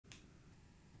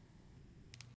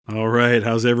All right,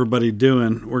 how's everybody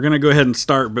doing? We're going to go ahead and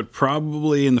start, but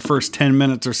probably in the first 10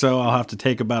 minutes or so, I'll have to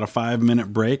take about a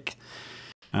 5-minute break.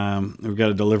 We've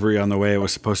got a delivery on the way. It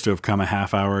was supposed to have come a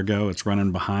half hour ago. It's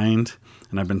running behind,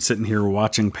 and I've been sitting here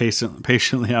watching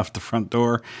patiently out the front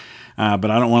door,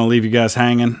 but I don't want to leave you guys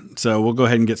hanging, so we'll go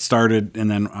ahead and get started, and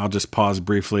then I'll just pause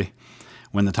briefly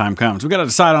when the time comes. We've got to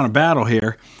decide on a battle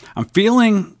here. I'm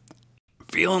feeling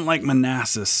like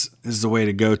Manassas is the way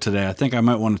to go today. I think I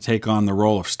might want to take on the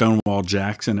role of Stonewall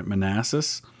Jackson at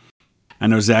Manassas. I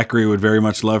know Zachary would very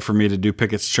much love for me to do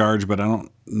Pickett's Charge, but I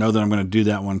don't know that I'm going to do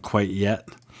that one quite yet.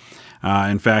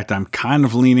 In fact, I'm kind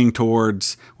of leaning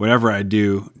towards, whatever I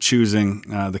do, choosing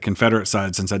the Confederate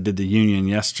side since I did the Union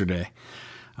yesterday.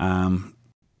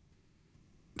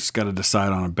 Just got to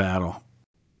decide on a battle.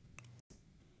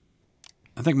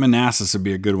 I think Manassas would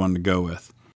be a good one to go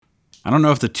with. I don't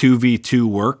know if the 2v2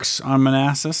 works on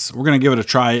Manassas. We're going to give it a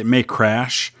try. It may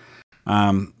crash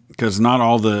because not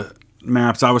all the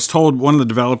maps. I was told, one of the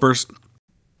developers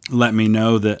let me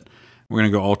know that we're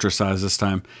going to go ultra size this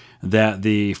time, that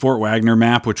the Fort Wagner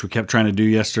map, which we kept trying to do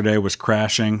yesterday, was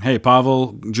crashing. Hey,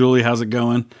 Pavel, Julie, how's it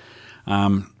going?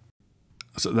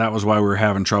 So that was why we were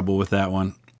having trouble with that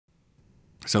one.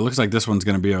 So it looks like this one's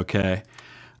going to be okay.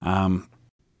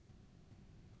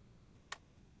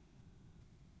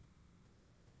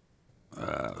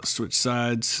 Switch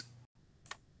sides.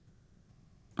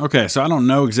 Okay, so I don't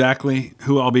know exactly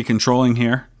who I'll be controlling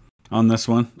here on this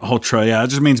one. Ultra, yeah, it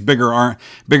just means bigger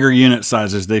unit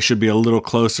sizes. They should be a little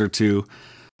closer to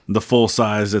the full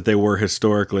size that they were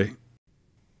historically.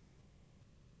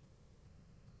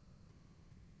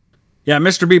 Yeah,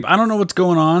 Mr. Beep, I don't know what's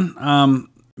going on.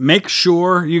 Make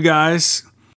sure you guys,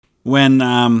 when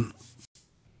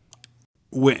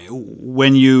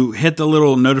you hit the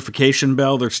little notification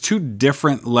bell, there's 2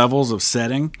 different levels of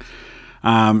setting.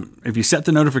 If you set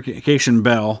the notification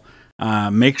bell,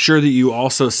 make sure that you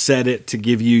also set it to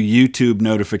give you YouTube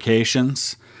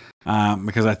notifications,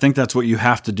 because I think that's what you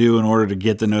have to do in order to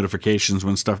get the notifications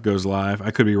when stuff goes live.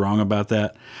 I could be wrong about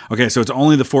that. Okay, so it's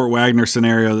only the Fort Wagner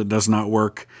scenario that does not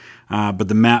work, but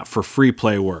the map for free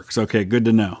play works. Okay, good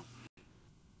to know.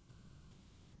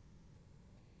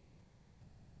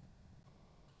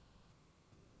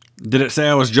 Did it say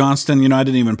I was Johnston? You know, I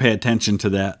didn't even pay attention to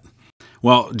that.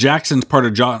 Well, Jackson's part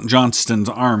of Johnston's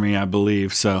army, I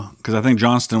believe, so, because I think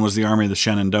Johnston was the army of the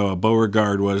Shenandoah.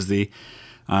 Beauregard was the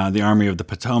army of the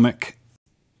Potomac.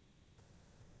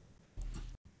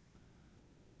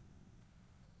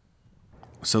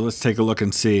 So let's take a look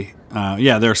and see.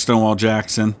 Yeah, there's Stonewall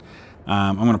Jackson.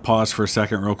 I'm going to pause for a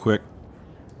second real quick.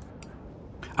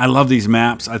 I love these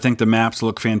maps. I think the maps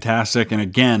look fantastic. And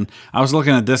again, I was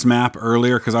looking at this map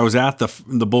earlier because I was at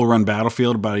the Bull Run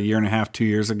battlefield about 1.5 years, 2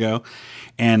 years ago.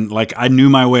 And like, I knew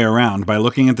my way around. By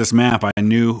looking at this map, I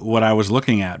knew what I was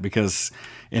looking at because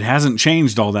it hasn't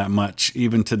changed all that much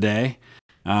even today,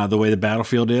 the way the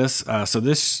battlefield is. So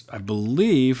this, I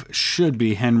believe, should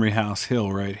be Henry House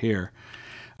Hill right here.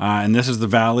 And this is the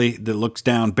valley that looks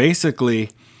down. Basically,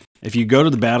 if you go to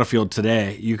the battlefield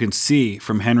today, you can see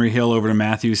from Henry Hill over to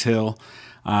Matthews Hill,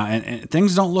 and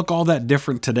things don't look all that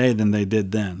different today than they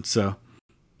did then. So,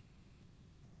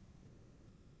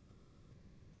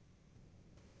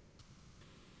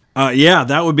 yeah,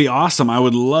 that would be awesome. I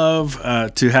would love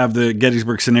to have the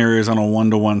Gettysburg scenarios on a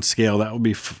 1-to-1 scale. That would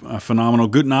be phenomenal.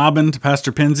 Guten Abend,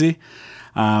 Pastor Pinsey.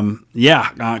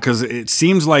 Yeah, because it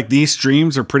seems like these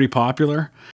streams are pretty popular.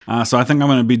 So I think I'm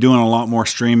going to be doing a lot more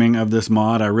streaming of this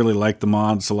mod. I really like the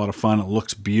mod. It's a lot of fun. It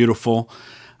looks beautiful.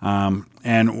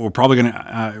 And we're probably going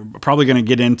to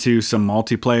get into some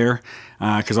multiplayer,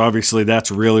 because obviously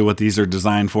that's really what these are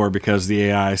designed for, because the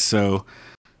AI is so,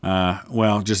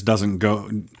 well, just doesn't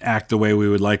act the way we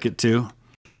would like it to.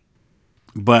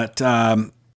 But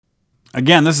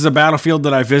again, this is a battlefield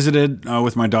that I visited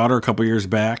with my daughter a couple years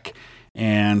back.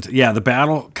 And yeah, the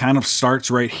battle kind of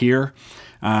starts right here.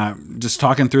 Just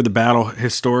talking through the battle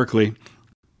historically,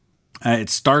 it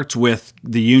starts with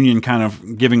the Union kind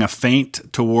of giving a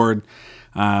feint toward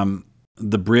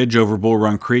the bridge over Bull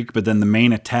Run Creek, but then the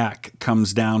main attack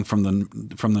comes down from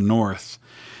the north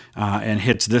and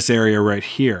hits this area right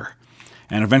here.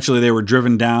 And eventually they were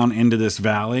driven down into this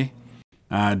valley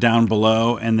down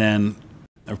below, and then,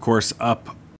 of course,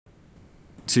 up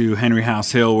to Henry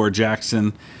House Hill, where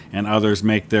Jackson and others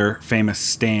make their famous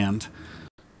stand.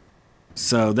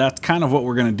 So that's kind of what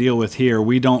we're going to deal with here.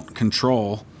 We don't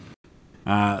control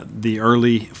the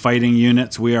early fighting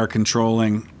units. We are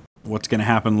controlling what's going to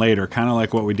happen later, kind of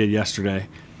like what we did yesterday.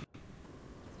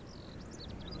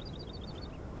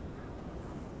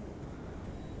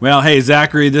 Well, hey,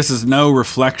 Zachary, this is no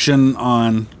reflection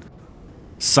on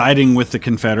siding with the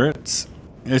Confederates.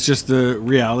 It's just the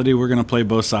reality. We're going to play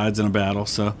both sides in a battle.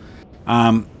 So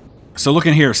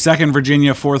looking here, 2nd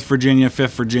Virginia, 4th Virginia,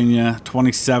 5th Virginia,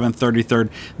 27th, 33rd.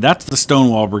 That's the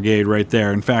Stonewall Brigade right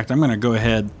there. In fact, I'm going to go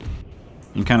ahead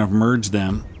and kind of merge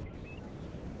them.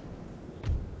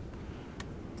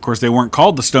 Of course, they weren't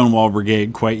called the Stonewall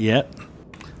Brigade quite yet.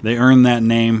 They earned that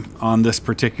name on this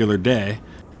particular day.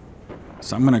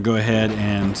 So I'm going to go ahead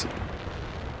and...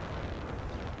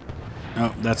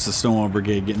 Oh, that's the Stonewall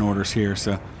Brigade getting orders here,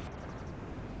 so...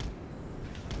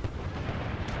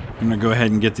 I'm going to go ahead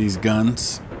and get these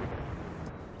guns.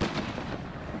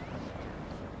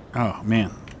 Oh,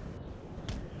 man.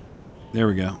 There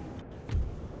we go.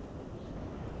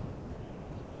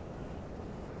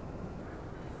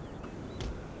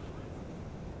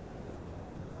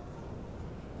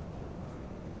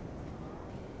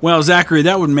 Well, Zachary,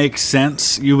 that would make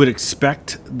sense. You would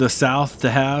expect the South to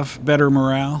have better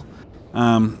morale.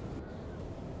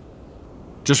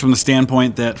 Just from the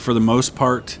standpoint that, for the most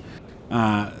part,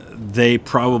 they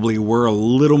probably were a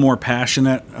little more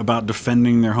passionate about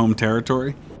defending their home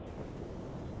territory.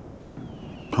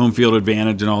 Home field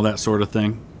advantage and all that sort of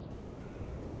thing.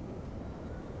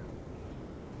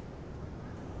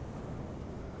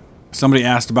 Somebody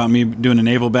asked about me doing a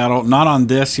naval battle. Not on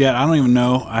this yet. I don't even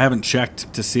know. I haven't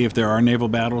checked to see if there are naval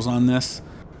battles on this.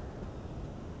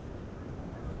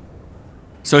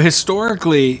 So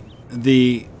historically,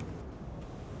 the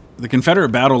Confederate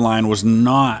battle line was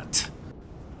not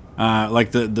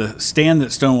like the stand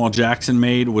that Stonewall Jackson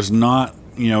made was not,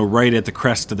 you know, right at the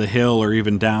crest of the hill or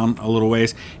even down a little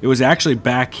ways. It was actually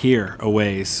back here a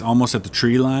ways, almost at the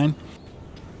tree line.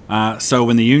 So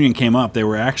when the Union came up, they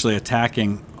were actually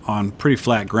attacking on pretty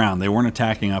flat ground. They weren't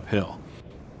attacking uphill.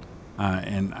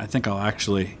 And I think I'll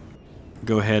actually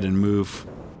go ahead and move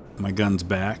my guns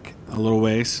back a little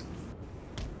ways.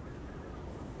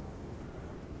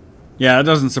 Yeah, it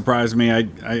doesn't surprise me.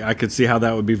 I could see how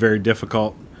that would be very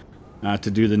difficult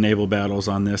to do the naval battles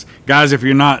on this. Guys, if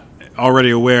you're not already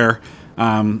aware,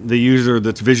 the user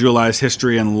that's visualized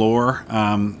history and lore,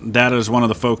 that is one of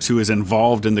the folks who is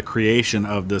involved in the creation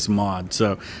of this mod.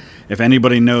 So if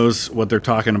anybody knows what they're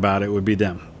talking about, it would be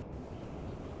them.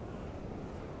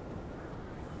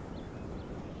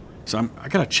 So I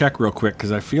gotta check real quick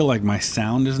because I feel like my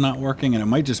sound is not working, and it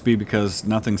might just be because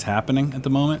nothing's happening at the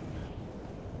moment.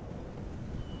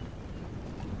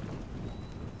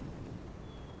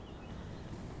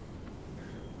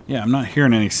 Yeah, I'm not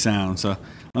hearing any sound, so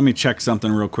let me check something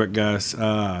real quick, guys.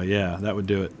 Yeah, that would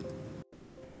do it.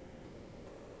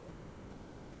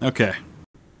 Okay.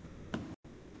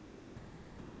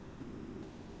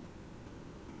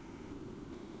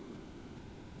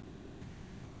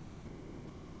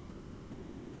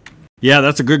 Yeah,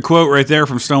 that's a good quote right there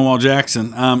from Stonewall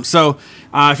Jackson.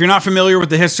 If you're not familiar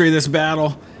with the history of this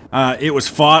battle, it was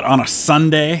fought on a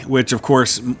Sunday, which, of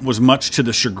course, was much to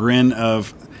the chagrin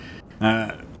of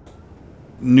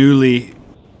newly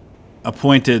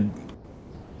appointed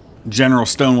General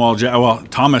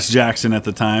Thomas Jackson at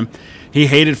the time. He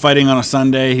hated fighting on a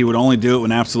Sunday. He would only do it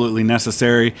when absolutely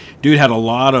necessary. Dude had a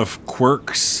lot of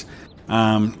quirks.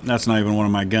 That's not even one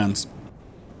of my guns.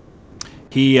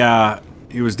 He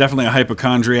was definitely a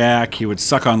hypochondriac. He would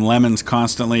suck on lemons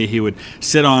constantly. He would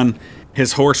sit on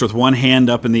his horse with one hand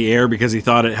up in the air because he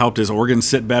thought it helped his organs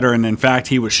sit better. And in fact,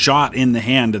 he was shot in the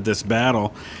hand at this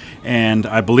battle. And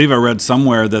I believe I read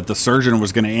somewhere that the surgeon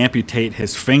was going to amputate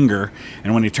his finger.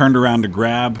 And when he turned around to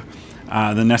grab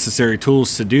the necessary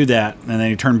tools to do that, and then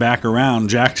he turned back around,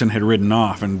 Jackson had ridden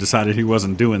off and decided he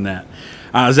wasn't doing that.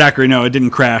 Zachary, no, it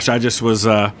didn't crash. I just was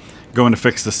going to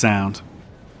fix the sound,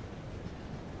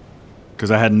 because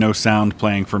I had no sound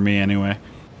playing for me anyway.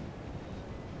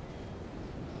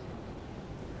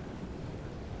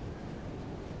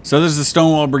 So this is the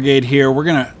Stonewall Brigade here. We're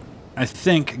going to, I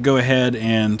think, go ahead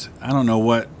and, I don't know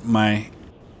what my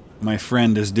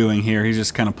friend is doing here. He's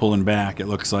just kind of pulling back, it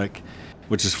looks like,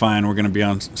 which is fine. We're going to be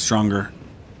on stronger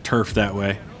turf that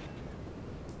way.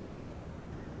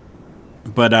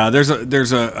 But there's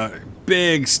a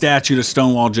big statue to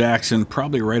Stonewall Jackson,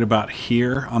 probably right about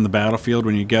here on the battlefield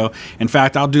when you go. In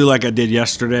fact, I'll do like I did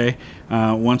yesterday.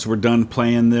 Once we're done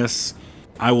playing this,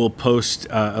 I will post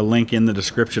a link in the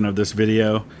description of this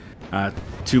video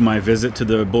to my visit to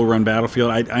the Bull Run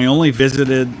battlefield. I only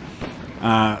visited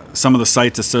some of the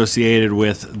sites associated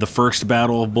with the first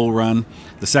Battle of Bull Run.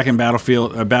 The second Battle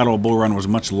of Bull Run was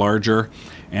much larger,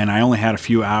 and I only had a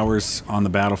few hours on the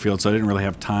battlefield, so I didn't really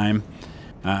have time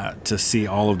to see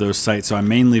all of those sites. So I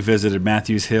mainly visited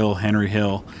Matthews Hill, Henry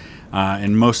Hill,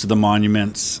 and most of the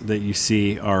monuments that you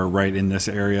see are right in this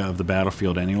area of the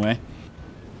battlefield anyway.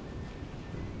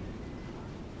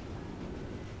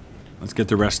 Let's get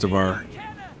the rest of our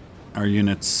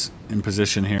units in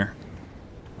position here.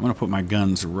 I'm going to put my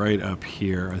guns right up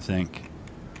here, I think.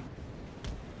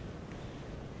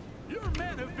 Your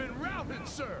men have been routed,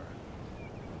 sir.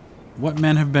 What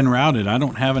men have been routed? I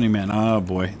don't have any men. Oh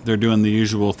boy, they're doing the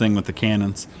usual thing with the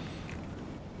cannons.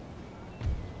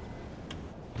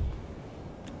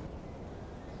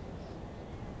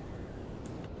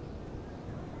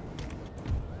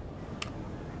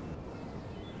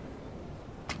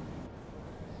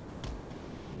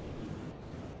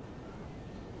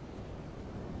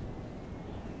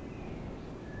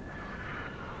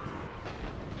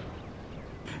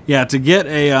 Yeah, to get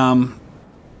a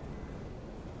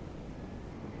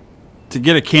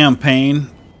campaign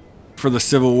for the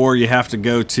Civil War, you have to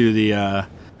go to the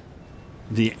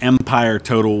Empire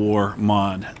Total War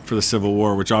mod for the Civil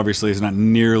War, which obviously is not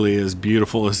nearly as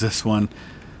beautiful as this one.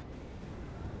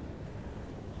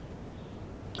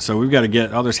 So we've got to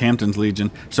get... Oh, there's Hampton's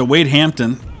Legion. So Wade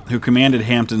Hampton, who commanded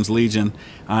Hampton's Legion,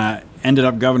 ended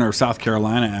up governor of South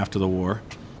Carolina after the war.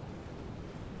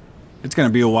 It's going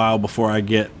to be a while before I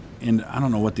get in. I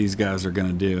don't know what these guys are going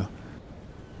to do.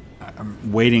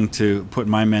 I'm waiting to put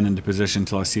my men into position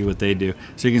until I see what they do.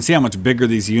 So you can see how much bigger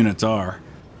these units are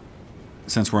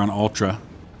since we're on Ultra.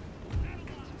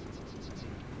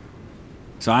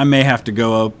 So I may have to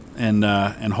go up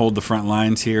and hold the front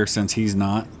lines here since he's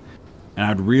not. And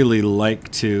I'd really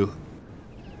like to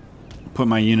put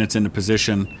my units into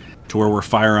position to where we're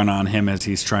firing on him as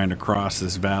he's trying to cross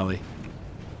this valley.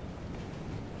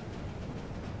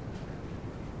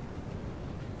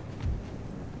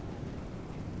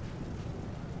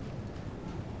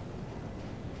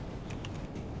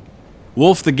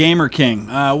 Wolf the Gamer King.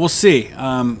 We'll see.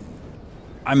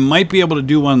 I might be able to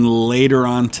do one later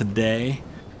on today.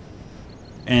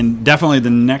 And definitely the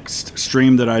next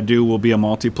stream that I do will be a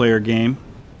multiplayer game.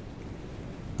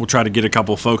 We'll try to get a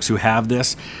couple folks who have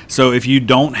this. So if you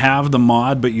don't have the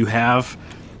mod, but you have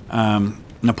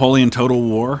Napoleon Total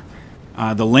War,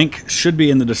 the link should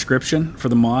be in the description for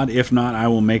the mod. If not, I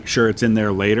will make sure it's in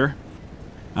there later.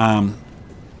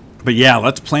 But yeah,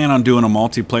 let's plan on doing a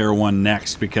multiplayer one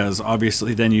next, because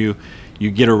obviously then you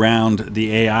get around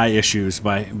the AI issues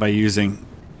by using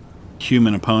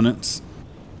human opponents.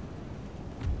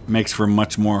 Makes for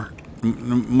much more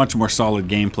solid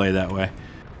gameplay that way.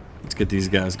 Let's get these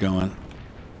guys going.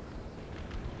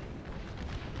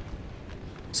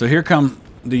 So here come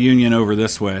the Union over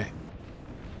this way.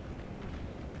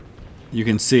 You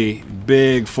can see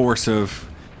big force of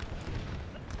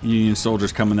Union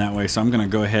soldiers coming that way, so I'm going to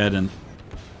go ahead and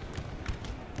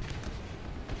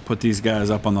put these guys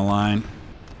up on the line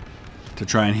to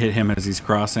try and hit him as he's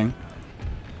crossing.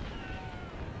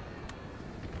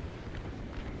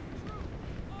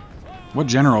 What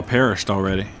general perished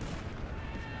already?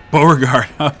 Beauregard.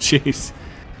 Oh, jeez.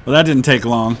 Well, that didn't take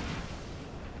long.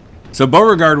 So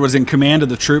Beauregard was in command of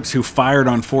the troops who fired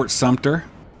on Fort Sumter.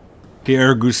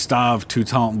 Pierre Gustave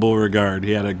Toutant Beauregard.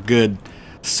 He had a good,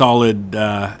 solid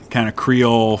kind of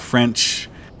Creole French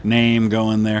name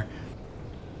going there.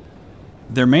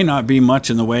 There may not be much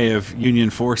in the way of Union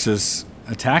forces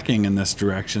attacking in this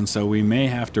direction, so we may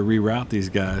have to reroute these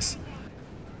guys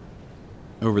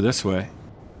over this way.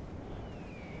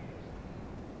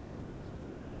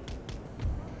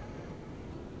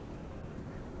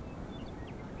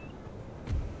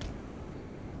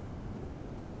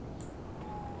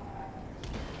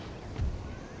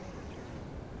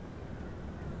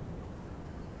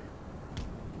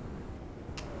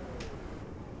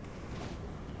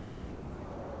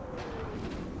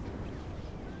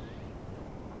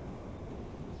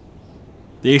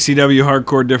 The ACW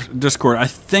Hardcore Discord, I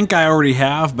think I already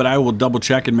have, but I will double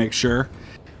check and make sure,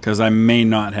 because I may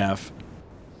not have.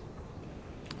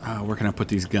 Where can I put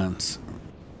these guns?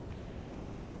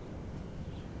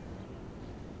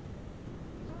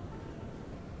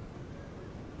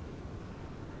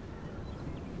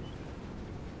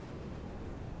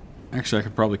 Actually, I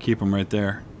could probably keep them right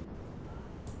there.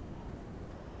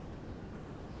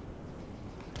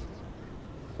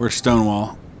 Where's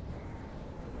Stonewall?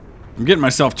 I'm getting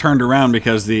myself turned around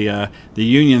because the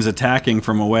Union's attacking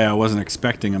from a way I wasn't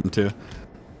expecting them to.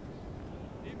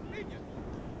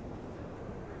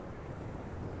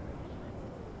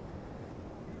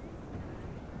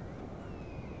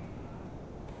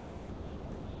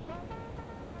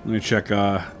 Let me check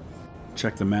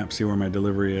the map, see where my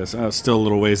delivery is. It's still a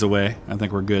little ways away. I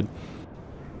think we're good.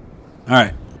 All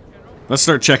right, let's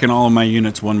start checking all of my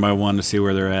units one by one to see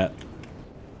where they're at.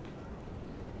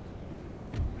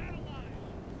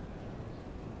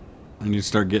 I need to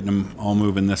start getting them all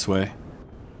moving this way.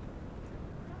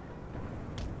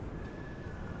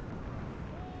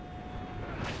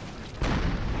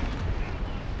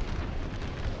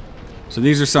 So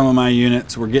these are some of my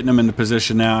units. We're getting them into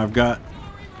position now. I've got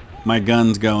my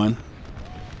guns going.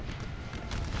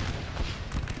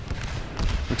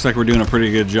 Looks like we're doing a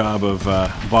pretty good job of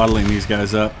bottling these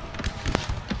guys up.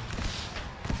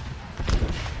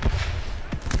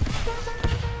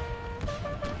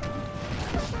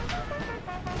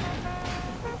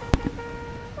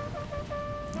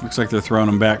 Looks like they're throwing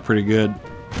them back pretty good,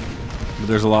 but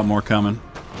there's a lot more coming.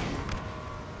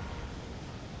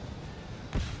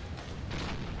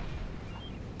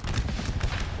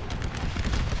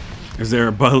 Is there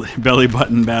a belly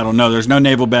button battle? No, there's no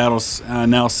naval battles,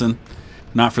 Nelson.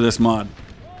 Not for this mod.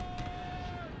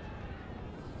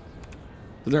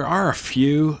 There are a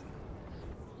few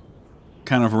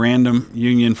kind of random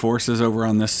Union forces over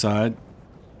on this side,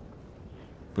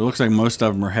 but it looks like most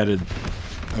of them are headed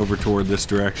over toward this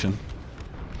direction.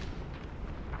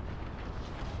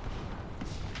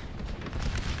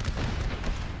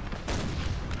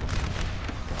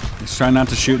 Let's try not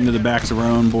to shoot into the backs of our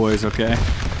own boys, okay?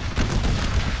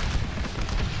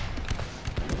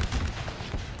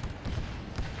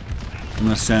 I'm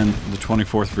going to send the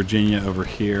 24th Virginia over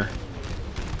here.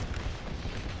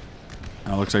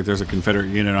 Oh, looks like there's a Confederate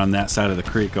unit on that side of the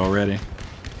creek already.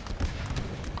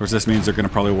 Of course, this means they're going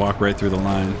to probably walk right through the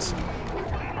lines.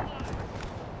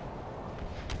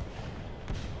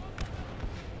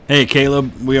 Hey,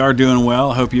 Caleb, we are doing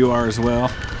well. Hope you are as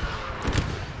well.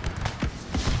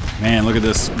 Man, look at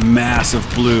this massive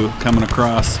blue coming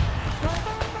across.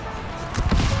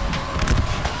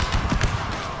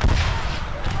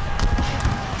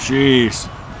 Jeez.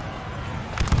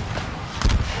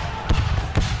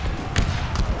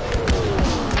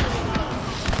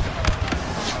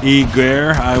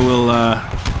 Eager, I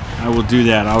will do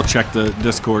that. I'll check the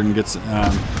Discord and get.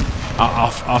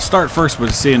 I'll start first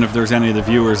with seeing if there's any of the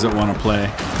viewers that want to play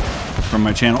from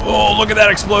my channel. Oh, look at that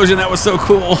explosion! That was so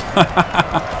cool.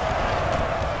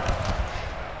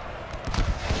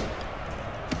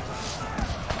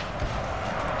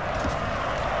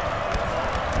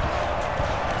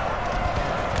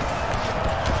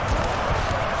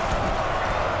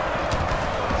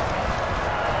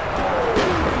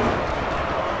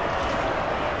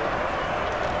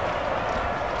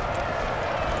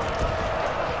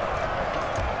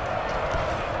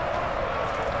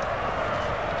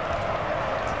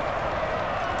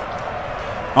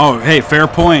 Oh, hey, fair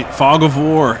point. Fog of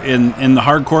War. In the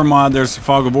hardcore mod, there's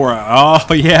Fog of War.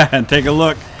 Oh, yeah, and take a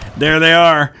look. There they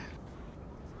are.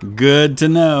 Good to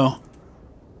know.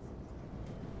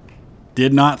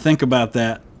 Did not think about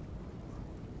that.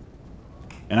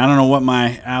 And I don't know what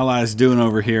my ally's doing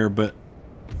over here, but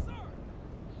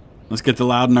let's get the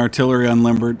Loudon artillery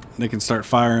unlimbered. They can start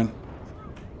firing.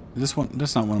 This one,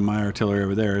 that's not one of my artillery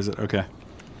over there, is it? Okay.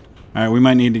 All right, we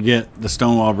might need to get the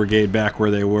Stonewall Brigade back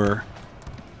where they were.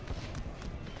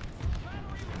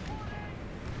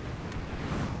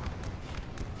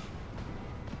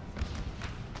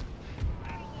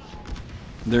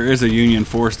 There is a Union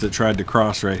force that tried to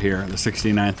cross right here, the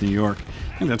 69th New York.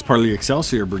 I think that's part of the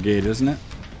Excelsior Brigade, isn't it?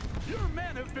 Your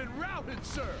men have been routed,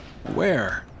 sir.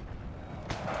 Where?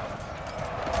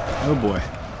 Oh boy.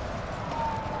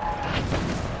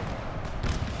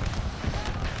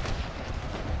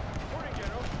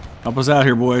 Help us out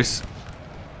here, boys.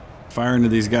 Fire into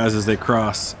these guys as they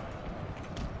cross.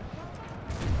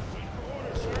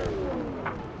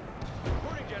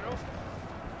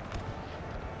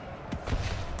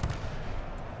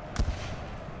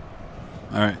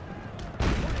 Alright.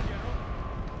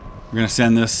 We're going to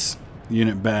send this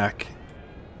unit back.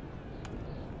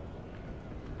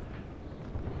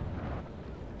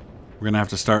 We're going to have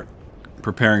to start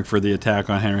preparing for the attack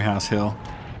on Henry House Hill.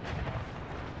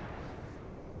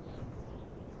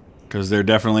 Because there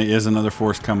definitely is another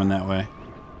force coming that way.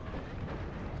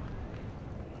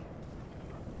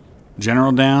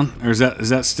 General down? Or is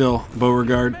that still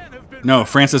Beauregard? No,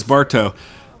 Francis Bartow,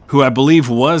 who I believe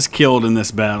was killed in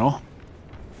this battle.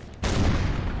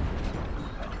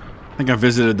 I think I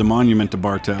visited the monument to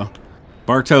Bartow.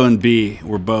 Bartow and B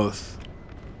were both.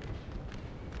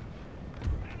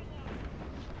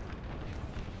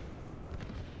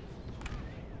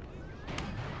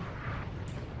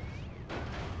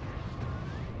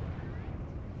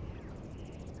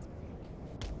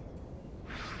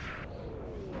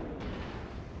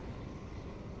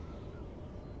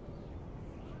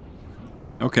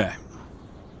 Okay.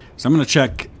 So I'm going to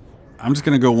check. I'm just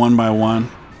going to go one by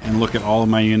one and look at all of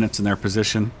my units and their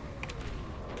position.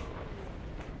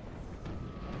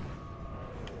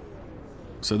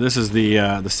 So this is the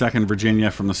 2nd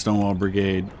Virginia from the Stonewall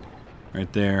Brigade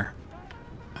right there.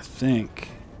 I think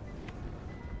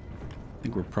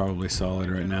we're probably solid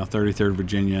right now. 33rd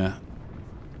Virginia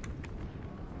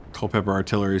Culpeper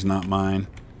artillery is not mine.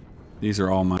 These are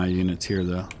all my units here,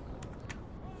 though.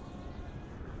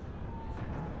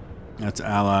 That's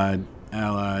Allied.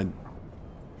 Allied.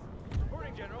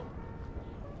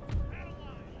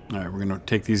 Alright, we're going to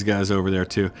take these guys over there,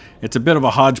 too. It's a bit of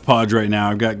a hodgepodge right now.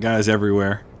 I've got guys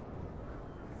everywhere.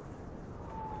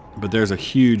 But there's a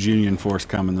huge Union force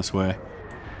coming this way.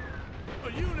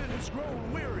 A unit has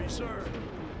grown weary, sir.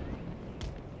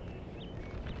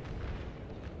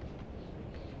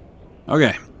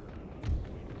 Okay.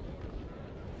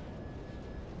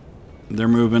 They're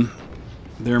moving.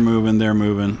 They're moving. They're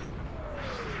moving.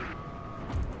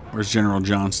 Where's General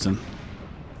Johnston?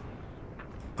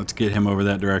 Let's get him over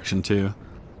that direction too.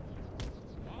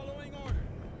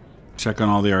 Check on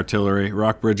all the artillery.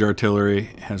 Rockbridge artillery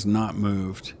has not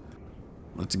moved.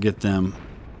 Let's get them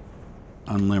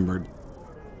unlimbered.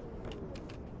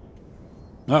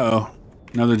 Uh-oh.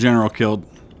 Another general killed.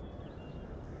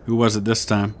 Who was it this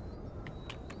time?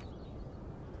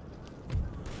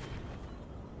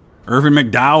 Irvin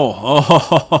McDowell.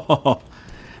 Oh,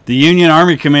 the Union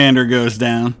Army commander goes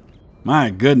down.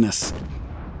 My goodness.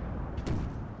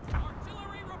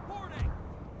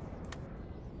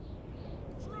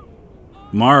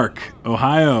 Mark,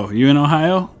 Ohio. You in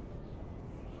Ohio?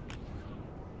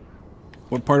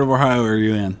 What part of Ohio are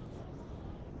you in?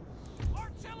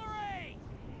 Artillery!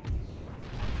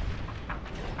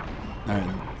 Alright,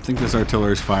 I think this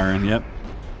artillery's firing. Yep.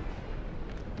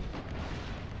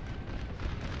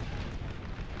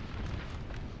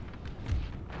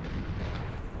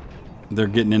 They're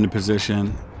getting into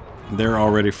position. They're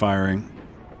already firing.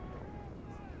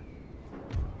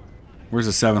 Where's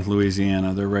the 7th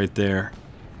Louisiana? They're right there.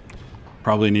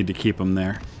 Probably need to keep them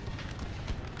there.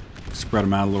 Spread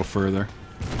them out a little further.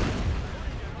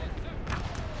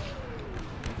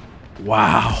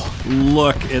 Wow,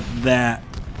 look at that.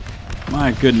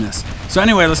 My goodness. So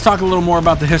anyway, let's talk a little more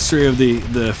about the history of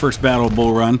the first Battle of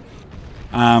Bull Run.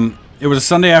 It was a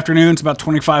Sunday afternoon. It's about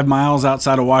 25 miles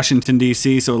outside of Washington,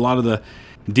 D.C., so a lot of the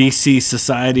D.C.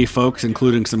 society folks,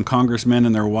 including some congressmen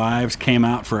and their wives, came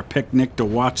out for a picnic to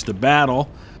watch the battle.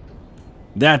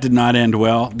 That did not end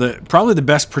well. Probably the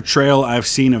best portrayal I've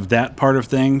seen of that part of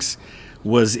things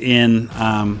was in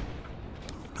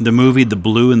the movie The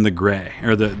Blue and the Gray,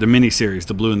 or the miniseries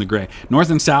The Blue and the Gray.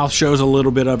 North and South shows a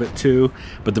little bit of it too,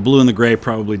 but The Blue and the Gray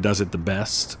probably does it the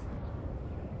best.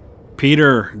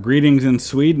 Peter, greetings in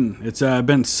Sweden. It's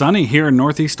been sunny here in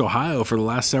Northeast Ohio for the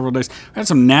last several days. We had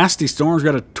some nasty storms. We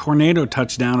got a tornado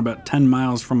touchdown about 10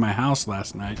 miles from my house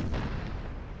last night.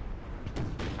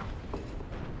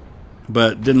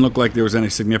 But didn't look like there was any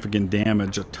significant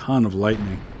damage. A ton of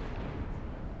lightning.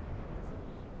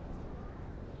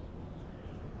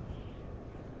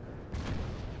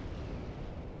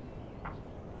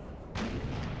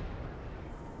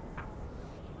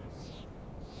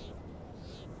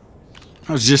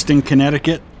 I was just in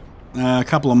Connecticut a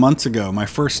couple of months ago. My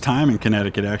first time in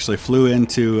Connecticut, actually. Flew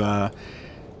into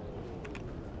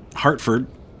Hartford.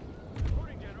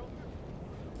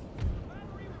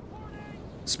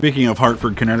 Speaking of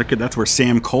Hartford, Connecticut, that's where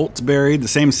Sam Colt's buried. The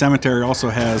same cemetery also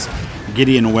has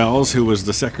Gideon Welles, who was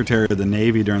the Secretary of the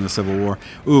Navy during the Civil War.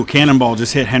 Ooh, cannonball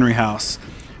just hit Henry House.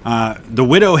 The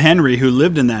widow Henry, who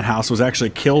lived in that house, was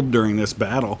actually killed during this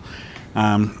battle.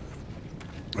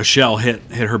 A shell hit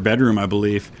her bedroom, I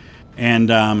believe.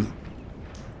 And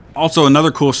also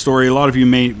another cool story, a lot of you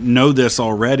may know this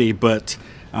already, but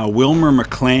Wilmer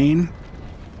McLean,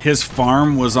 his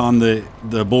farm was on the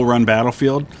Bull Run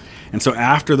battlefield. And so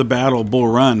after the Battle of Bull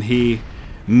Run, he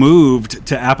moved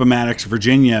to Appomattox,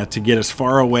 Virginia to get as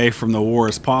far away from the war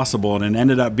as possible. And it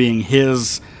ended up being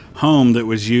his home that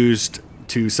was used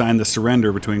to sign the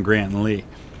surrender between Grant and Lee.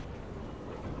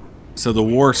 So the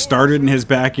war started in his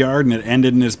backyard and it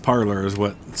ended in his parlor, is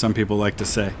what some people like to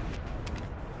say.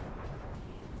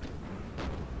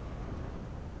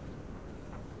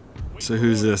 So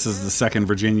who's this? This is the 2nd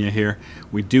Virginia here.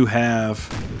 We do have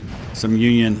some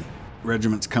Union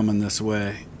regiments coming this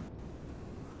way.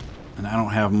 And I don't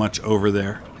have much over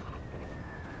there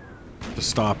to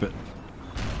stop it.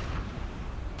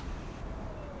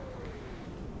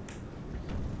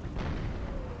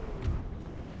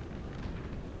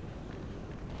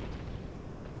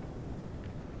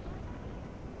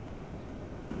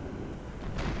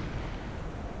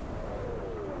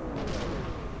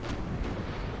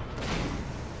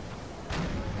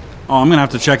 Oh, I'm going to have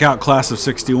to check out Class of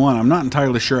 61. I'm not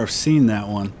entirely sure I've seen that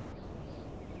one.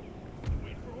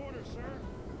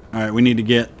 Alright, we need to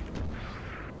get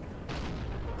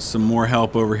some more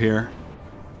help over here.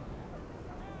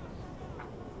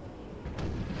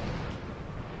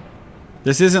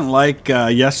 This isn't like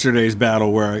yesterday's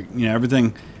battle where, you know,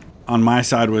 everything on my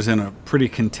side was in a pretty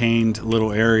contained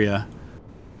little area.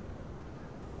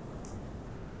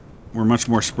 We're much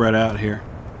more spread out here.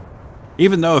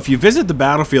 Even though if you visit the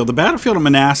battlefield of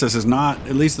Manassas is not,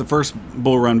 at least the first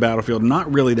Bull Run battlefield,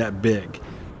 not really that big.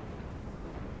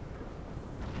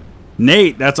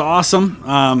 Nate, that's awesome.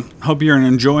 Hope you're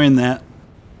enjoying that.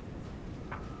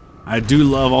 I do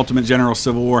love Ultimate General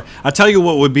Civil War. I'll tell you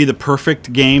what would be the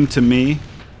perfect game to me.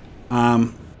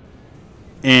 And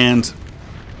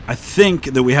I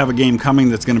think that we have a game coming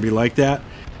that's going to be like that.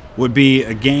 Would be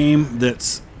a game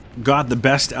that's got the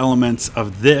best elements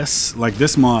of this, like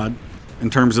this mod, in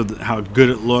terms of how good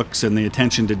it looks and the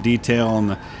attention to detail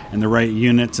and the right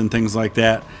units and things like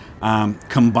that,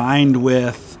 combined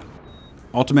with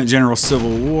Ultimate General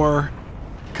Civil War,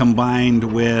 combined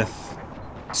with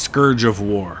Scourge of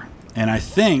War. And I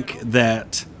think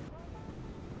that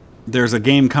there's a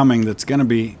game coming that's going to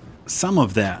be some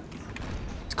of that.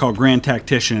 It's called Grand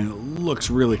Tactician, and it looks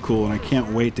really cool, and I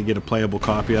can't wait to get a playable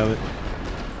copy of it.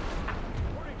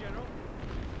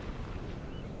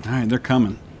 All right, they're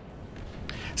coming.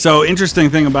 So, interesting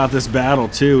thing about this battle,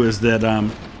 too, is that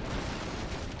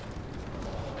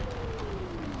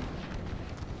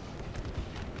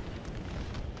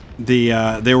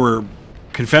there were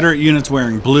Confederate units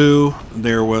wearing blue.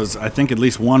 There was, I think, at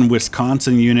least one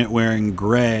Wisconsin unit wearing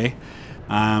gray.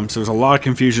 So there's a lot of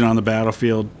confusion on the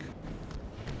battlefield.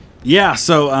 Yeah,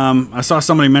 so I saw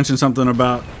somebody mention something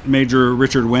about Major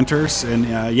Richard Winters,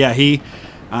 and yeah, he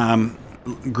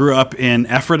grew up in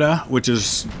Ephrata, which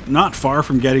is not far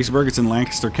from Gettysburg. It's in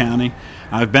Lancaster County.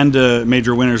 I've been to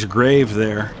Major Winters' grave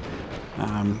there.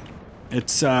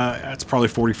 It's probably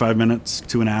 45 minutes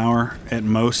to an hour at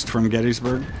most from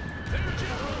Gettysburg.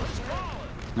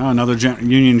 Oh, another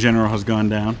Union general has gone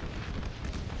down.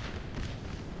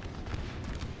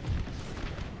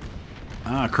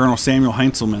 Colonel Samuel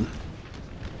Heinzelman.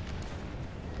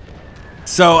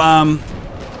 So,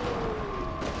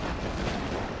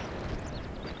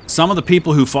 some of the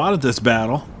people who fought at this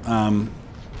battle,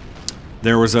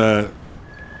 there was a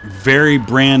very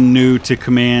brand new to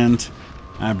command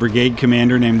brigade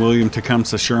commander named William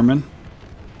Tecumseh Sherman,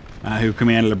 who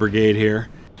commanded a brigade here.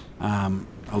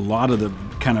 A lot of the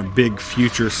kind of big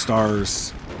future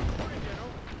stars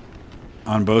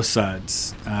on both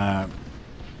sides. I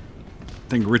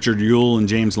think Richard Ewell and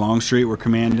James Longstreet were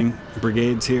commanding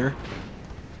brigades here.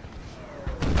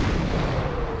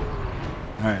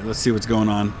 All right, let's see what's going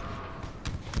on.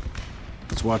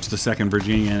 Let's watch the 2nd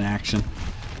Virginia in action.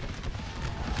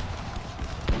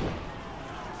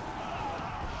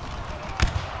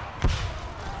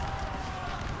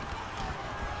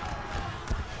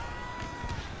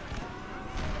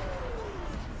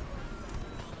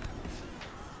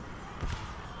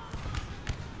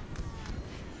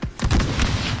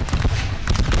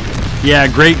 Yeah,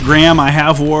 Great Graham, I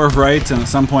have War of Rights, and at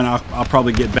some point I'll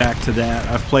probably get back to that.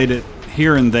 I've played it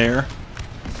here and there.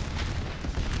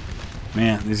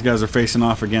 Man, these guys are facing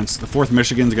off against the 4th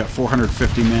Michigan's got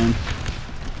 450 men,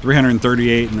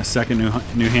 338 in the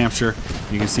 2nd New Hampshire.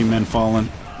 You can see men falling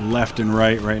left and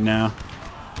right now.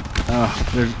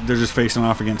 They're just facing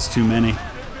off against too many.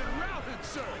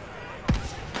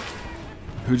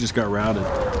 Who just got routed?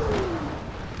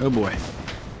 Oh boy.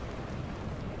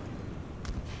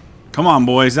 Come on,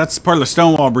 boys. That's part of the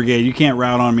Stonewall Brigade. You can't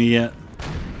rout on me yet.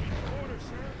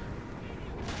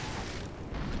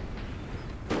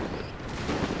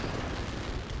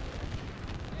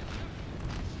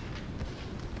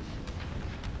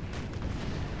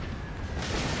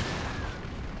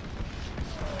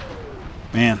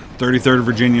 Man, 33rd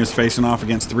Virginia is facing off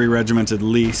against 3 regiments at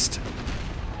least.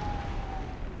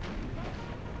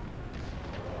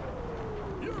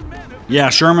 Yeah,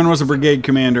 Sherman was a brigade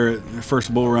commander at the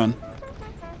first Bull Run.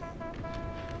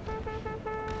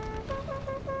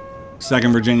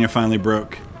 2nd Virginia finally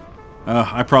broke.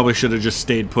 I probably should have just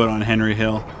stayed put on Henry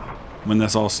Hill when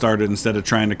this all started instead of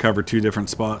trying to cover 2 different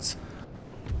spots.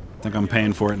 I think I'm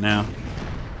paying for it now.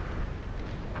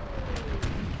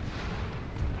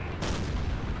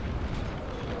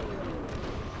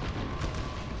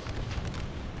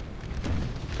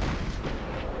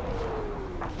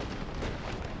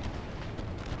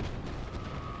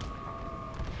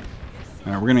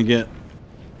 All right, we're gonna get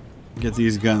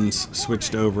these guns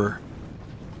switched over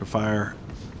to fire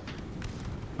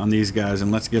on these guys,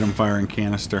 and let's get them firing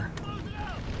canister.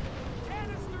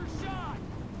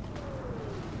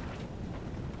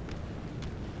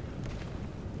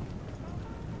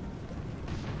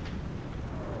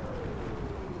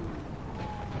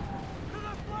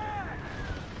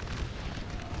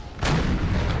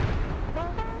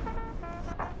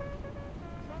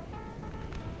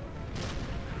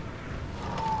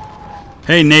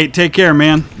 Hey, Nate, take care,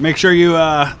 man. Make sure you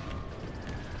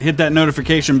hit that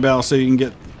notification bell so you can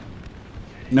get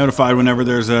notified whenever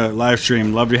there's a live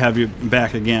stream. Love to have you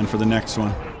back again for the next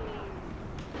one.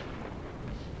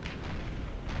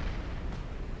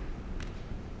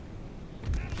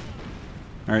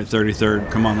 All right,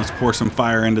 33rd. Come on, let's pour some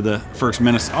fire into the 1st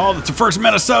Minnesota. Oh, that's the 1st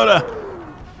Minnesota.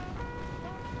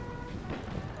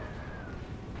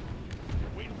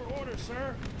 Waiting for orders,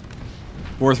 sir.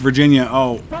 4th Virginia.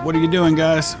 Oh, what are you doing,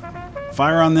 guys?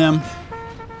 Fire on them.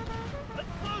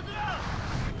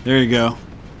 There you go.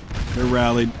 They're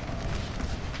rallied.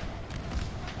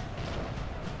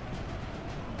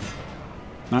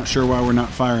 Not sure why we're not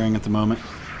firing at the moment.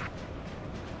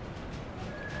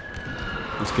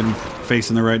 Let's get them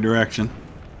facing the right direction.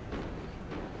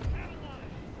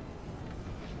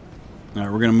 All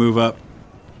right, we're going to move up.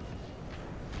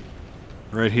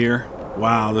 Right here.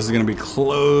 Wow, this is going to be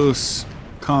close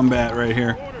combat right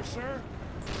here. Orders, sir.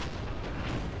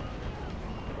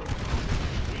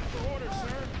 Waiting for orders,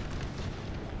 sir.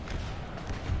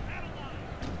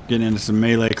 Getting into some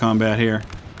melee combat here.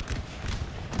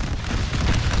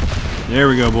 There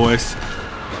we go, boys.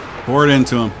 Pour it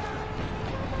into them.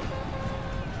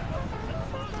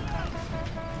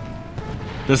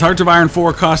 Does Hearts of Iron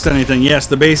 4 cost anything? Yes,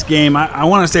 the base game. I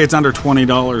want to say it's under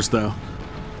 $20 though.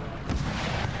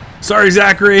 Sorry,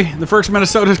 Zachary. The 1st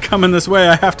Minnesota's coming this way.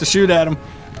 I have to shoot at them.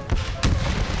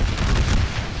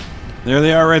 There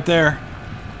they are right there.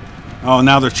 Oh,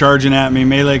 now they're charging at me.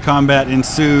 Melee combat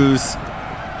ensues.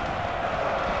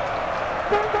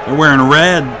 They're wearing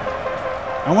red.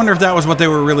 I wonder if that was what they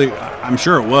were really... I'm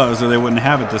sure it was, or they wouldn't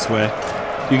have it this way.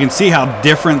 You can see how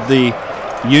different the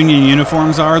Union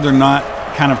uniforms are. They're not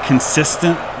kind of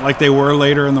consistent like they were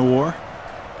later in the war.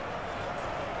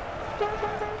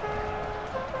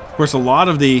 Of course, a lot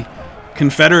of the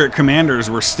Confederate commanders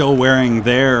were still wearing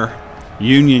their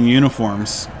Union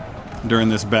uniforms during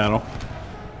this battle.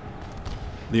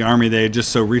 The army they had just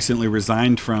so recently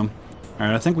resigned from. All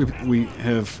right, I think we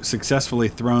have successfully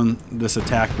thrown this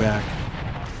attack back.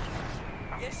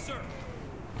 Yes, sir.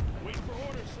 Waiting for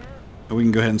orders, sir. We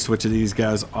can go ahead and switch these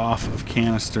guys off of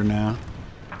canister now.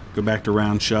 Go back to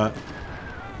round shot.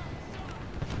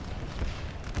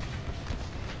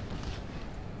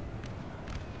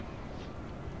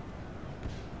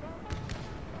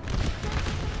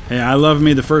 Hey, I love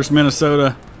me the 1st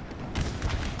Minnesota,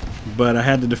 but I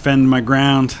had to defend my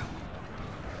ground.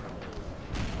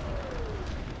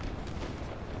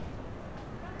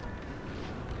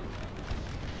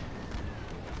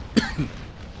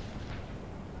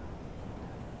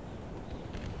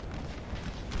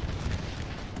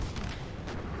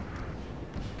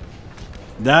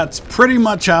 That's pretty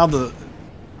much how the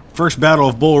First Battle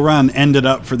of Bull Run ended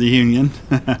up for the Union.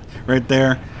 Right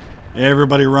there.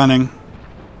 Everybody running.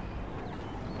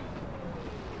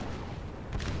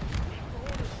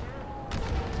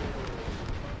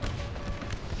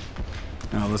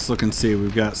 Now let's look and see.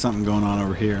 We've got something going on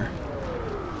over here.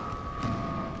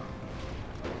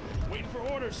 Waiting for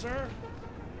orders, sir.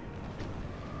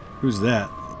 Who's that?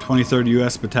 23rd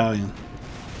U.S. Battalion.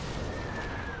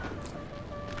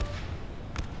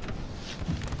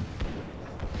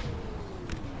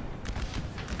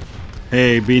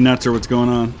 Hey, B-Nutser, what's going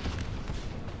on?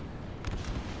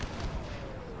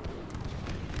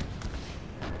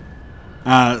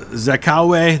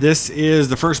 Zakawe, this is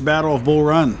the First Battle of Bull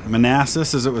Run.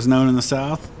 Manassas, as it was known in the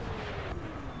South.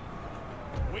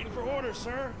 Waiting for orders,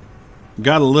 sir.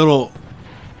 Got a little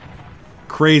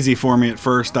crazy for me at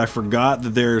first. I forgot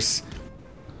that there's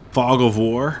Fog of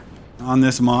War on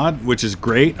this mod, which is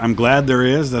great. I'm glad there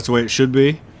is. That's the way it should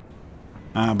be.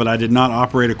 But I did not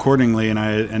operate accordingly, and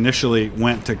I initially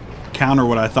went to counter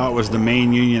what I thought was the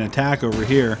main Union attack over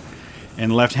here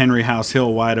and left Henry House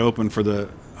Hill wide open for the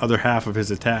other half of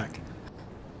his attack.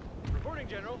 Reporting,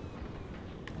 General.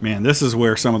 Man, this is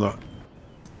where some of the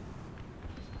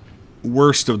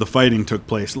worst of the fighting took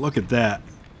place. Look at that.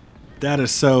 That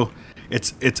is so...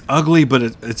 It's ugly, but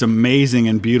it's amazing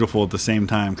and beautiful at the same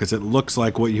time, because it looks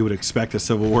like what you would expect a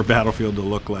Civil War battlefield to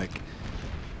look like.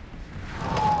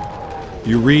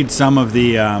 You read some of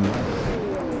the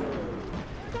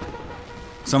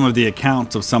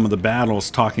accounts of some of the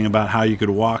battles, talking about how you could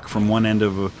walk from one end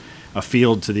of a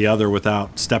field to the other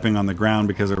without stepping on the ground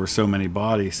because there were so many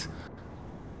bodies.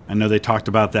 I know they talked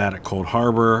about that at Cold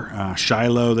Harbor.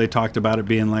 Shiloh, they talked about it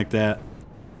being like that.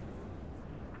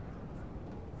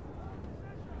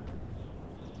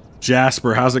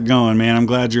 Jasper, how's it going, man? I'm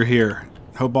glad you're here.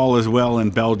 Hope all is well in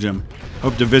Belgium.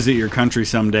 Hope to visit your country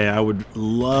someday. I would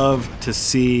love to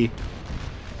see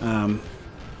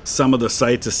some of the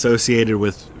sites associated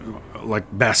with like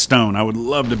Bastogne. I would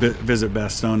love to visit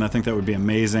Bastogne. I think that would be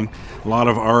amazing. A lot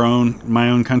of my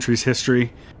own country's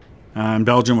history. In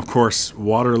Belgium, of course,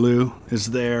 Waterloo is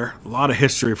there. A lot of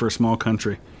history for a small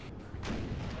country.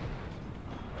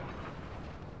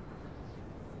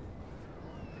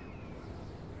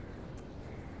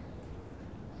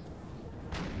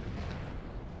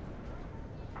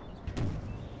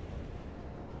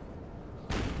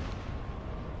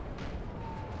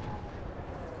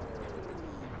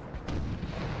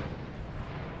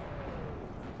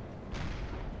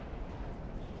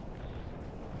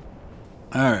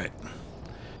 Alright,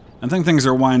 I think things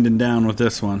are winding down with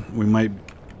this one. We might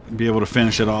be able to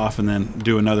finish it off and then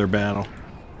do another battle.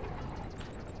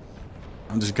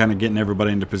 I'm just kind of getting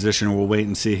everybody into position. We'll wait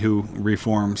and see who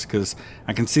reforms, because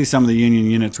I can see some of the Union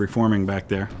units reforming back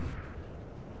there.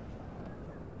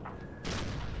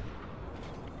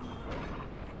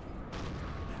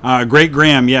 Great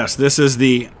Graham, yes, this is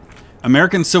the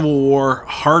American Civil War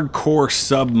hardcore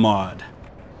submod.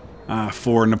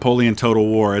 For Napoleon Total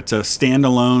War. It's a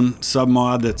standalone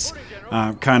submod that's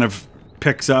kind of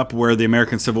picks up where the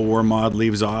American Civil War mod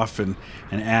leaves off and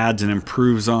adds and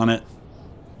improves on it.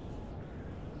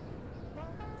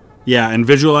 Yeah, and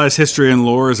Visualize History and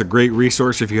Lore is a great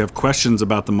resource if you have questions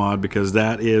about the mod, because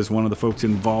that is one of the folks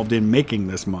involved in making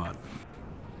this mod.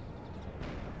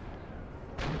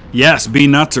 Yes, B.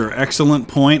 Nutzer, excellent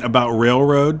point about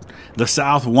railroad. The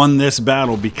South won this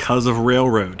battle because of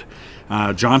railroad.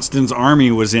 Johnston's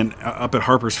army was up at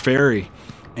Harper's Ferry,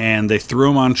 and they threw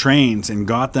them on trains and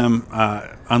got them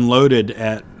unloaded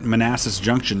at Manassas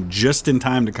Junction just in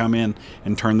time to come in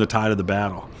and turn the tide of the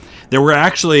battle. There were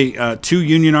actually 2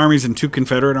 Union armies and 2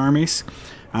 Confederate armies.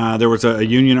 There was a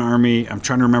Union army, I'm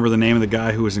trying to remember the name of the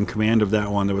guy who was in command of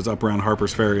that one, that was up around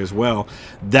Harper's Ferry as well.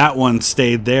 That one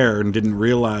stayed there and didn't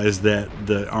realize that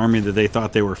the army that they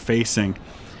thought they were facing,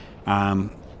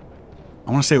 I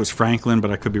want to say it was Franklin,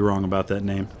 but I could be wrong about that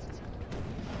name.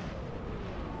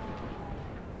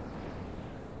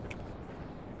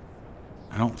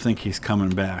 I don't think he's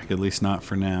coming back, at least not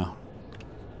for now.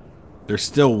 There's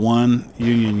still one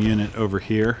Union unit over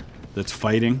here that's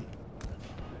fighting.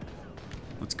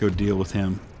 Let's go deal with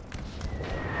him.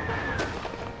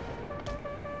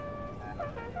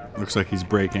 Looks like he's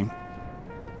breaking,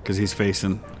 because he's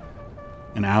facing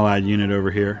an Allied unit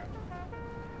over here.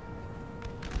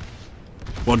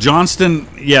 Well, Johnston,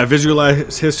 yeah,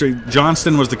 Visualize History.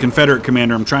 Johnston was the Confederate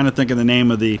commander. I'm trying to think of the name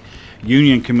of the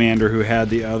Union commander who had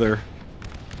the other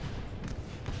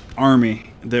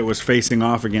army that was facing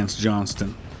off against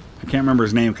Johnston. I can't remember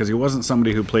his name because he wasn't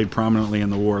somebody who played prominently in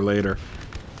the war later.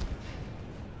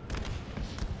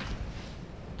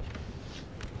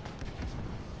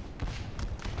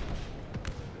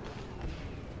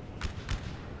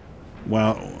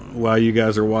 While you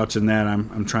guys are watching that,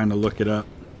 I'm trying to look it up.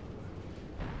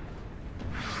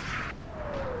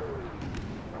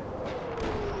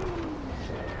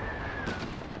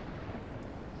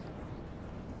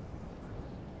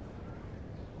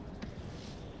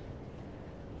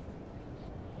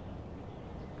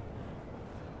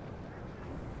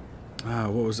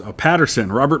 What was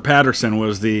Patterson? Robert Patterson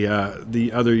was the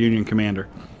other Union commander.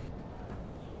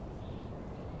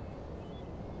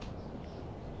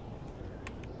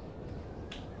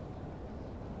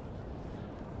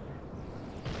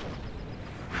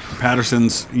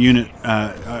 Patterson's unit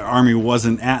army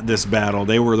wasn't at this battle.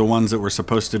 They were the ones that were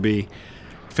supposed to be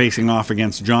facing off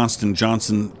against Johnston.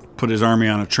 Johnston put his army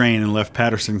on a train and left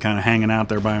Patterson kind of hanging out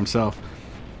there by himself.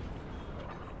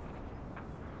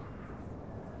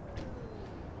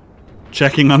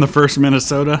 Checking on the 1st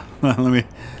Minnesota. let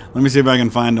me see if I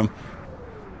can find them.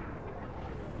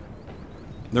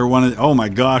 They're one of. Oh my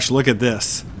gosh! Look at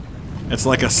this. It's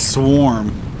like a swarm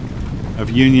of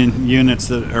Union units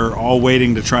that are all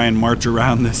waiting to try and march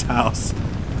around this house.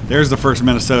 There's the 1st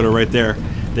Minnesota right there.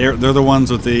 They're the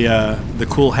ones with the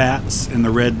cool hats and the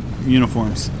red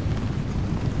uniforms.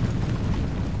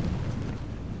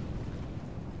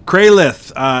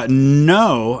 Kraylith,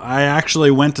 no, I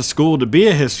actually went to school to be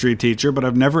a history teacher, but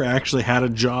I've never actually had a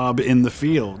job in the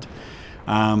field.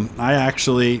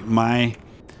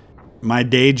 My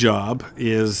day job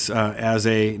is as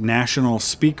a national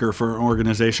speaker for an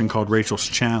organization called Rachel's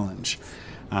Challenge.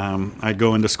 I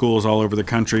go into schools all over the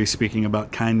country speaking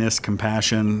about kindness,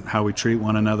 compassion, how we treat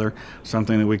one another,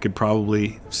 something that we could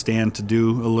probably stand to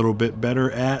do a little bit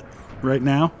better at right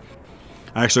now.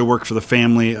 I actually work for the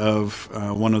family of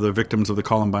one of the victims of the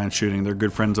Columbine shooting. They're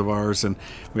good friends of ours, and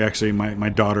we actually, my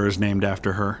daughter is named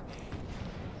after her.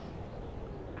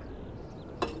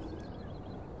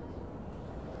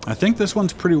 I think this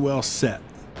one's pretty well set.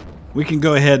 We can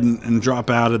go ahead and drop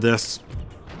out of this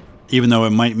even though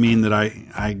it might mean that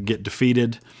I get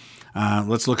defeated.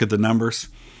 Let's look at the numbers.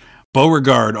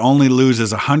 Beauregard only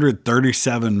loses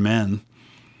 137 men.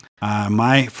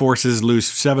 My forces lose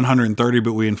 730,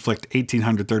 but we inflict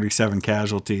 1,837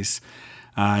 casualties.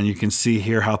 And you can see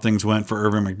here how things went for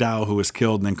Irvin McDowell, who was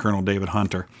killed, and then Colonel David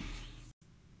Hunter.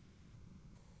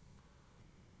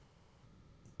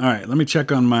 All right, let me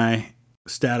check on my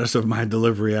status of my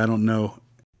delivery. I don't know.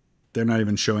 They're not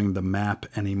even showing the map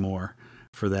anymore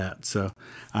for that. So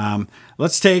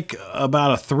let's take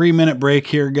about a 3-minute break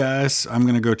here, guys. I'm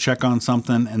going to go check on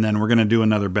something, and then we're going to do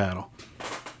another battle.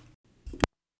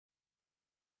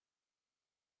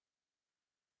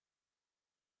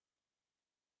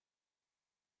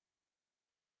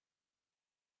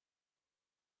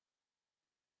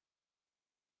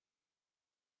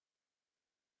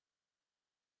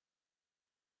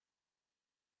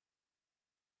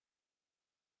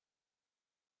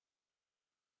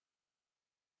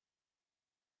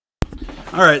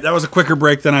 All right, that was a quicker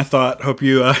break than I thought. Hope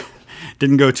you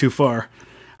didn't go too far.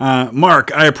 Mark,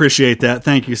 I appreciate that.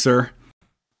 Thank you, sir.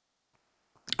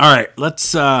 All right,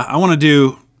 let's. I want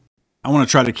to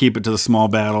try to keep it to the small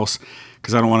battles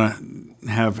because I don't want to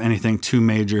have anything too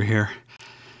major here.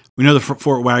 We know the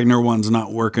Fort Wagner one's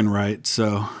not working right,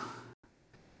 so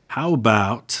how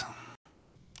about?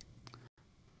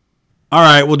 All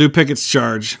right, we'll do Pickett's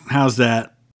charge. How's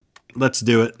that? Let's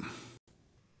do it.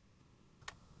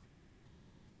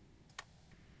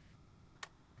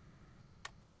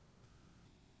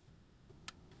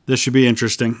 This should be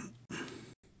interesting.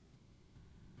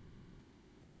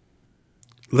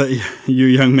 Let you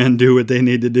young men do what they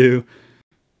need to do.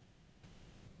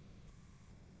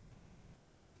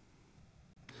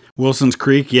 Wilson's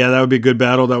Creek, yeah, that would be a good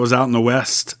battle. That was out in the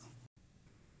west.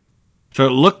 So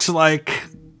it looks like,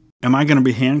 am I going to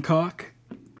be Hancock?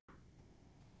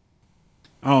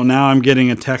 Oh, now I'm getting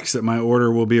a text that my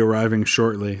order will be arriving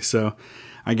shortly. So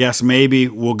I guess maybe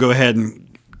we'll go ahead and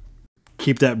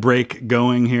keep that break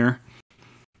going here.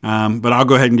 But I'll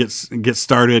go ahead and get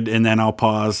started, and then I'll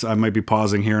pause. I might be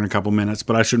pausing here in a couple minutes,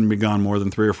 but I shouldn't be gone more than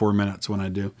 3 or 4 minutes when I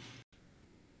do.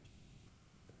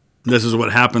 This is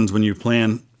what happens when you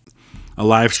plan a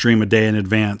live stream a day in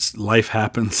advance. Life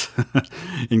happens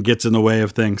and gets in the way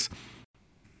of things.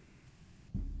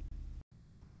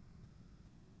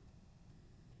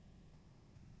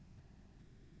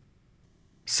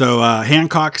 So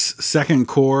Hancock's 2nd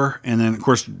Corps, and then, of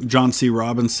course, John C.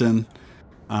 Robinson.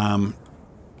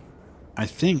 I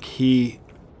think he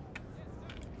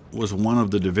was one of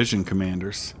the division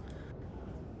commanders.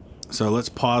 So let's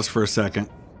pause for a second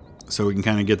so we can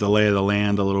kind of get the lay of the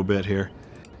land a little bit here.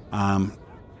 Who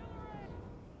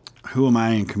am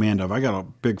I in command of? I got a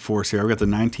big force here. I've got the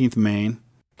 19th Maine.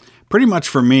 Pretty much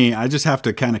for me, I just have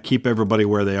to kind of keep everybody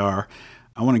where they are.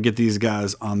 I want to get these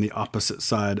guys on the opposite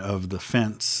side of the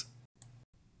fence.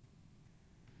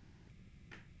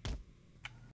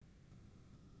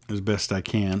 As best I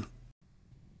can.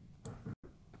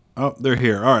 Oh, they're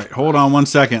here. All right, hold on 1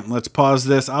 second. Let's pause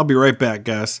this. I'll be right back,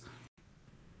 guys.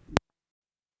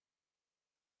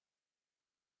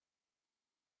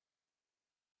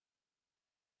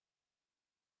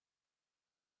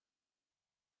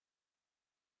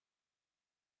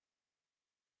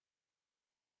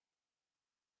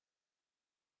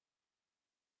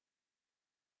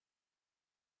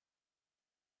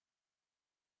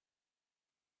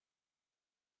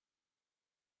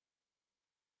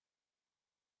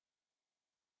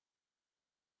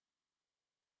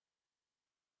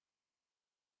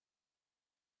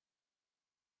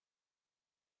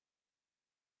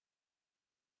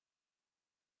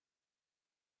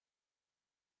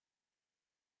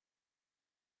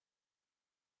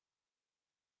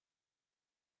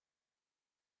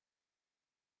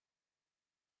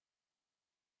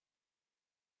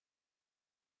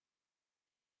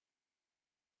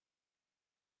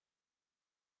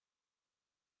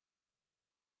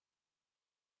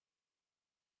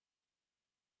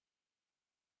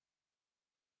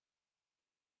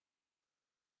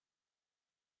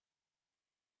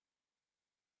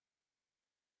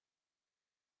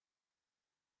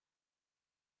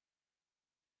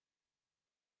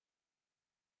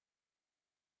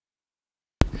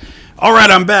 All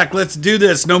right, I'm back. Let's do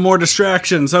this. No more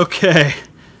distractions. Okay.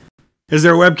 Is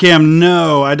there a webcam?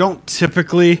 No, I don't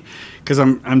typically, because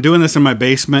I'm doing this in my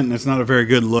basement, and it's not a very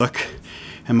good look,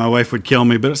 and my wife would kill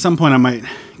me. But at some point, I might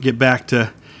get back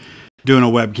to doing a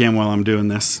webcam while I'm doing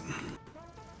this.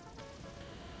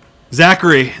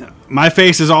 Zachary, my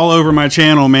face is all over my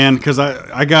channel, man, because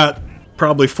I got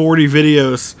probably 40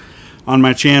 videos on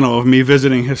my channel of me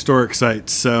visiting historic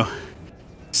sites. So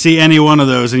see any one of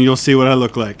those, and you'll see what I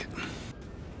look like.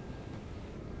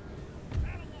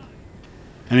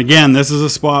 And again, this is a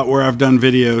spot where I've done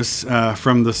videos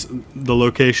from the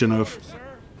location of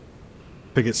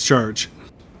Pickett's charge.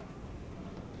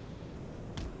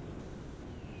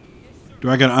 Do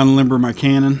I got to unlimber my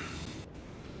cannon?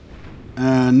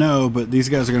 No, but these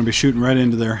guys are going to be shooting right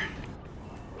into their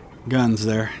guns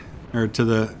there, or to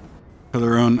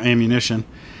their own ammunition.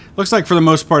 Looks like for the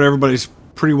most part everybody's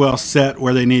pretty well set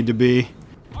where they need to be.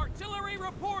 Artillery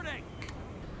reporting.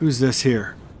 Who's this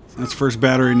here? That's 1st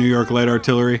Battery, New York Light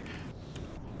Artillery.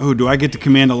 Oh, do I get to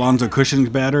command Alonzo Cushing's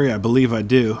battery? I believe I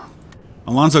do.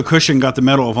 Alonzo Cushing got the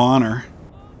Medal of Honor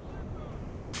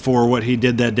for what he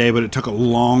did that day, but it took a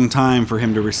long time for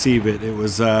him to receive it. It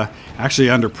was actually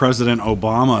under President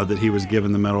Obama that he was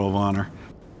given the Medal of Honor.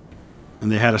 And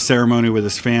they had a ceremony with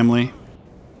his family.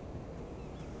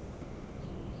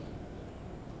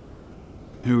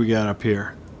 Who we got up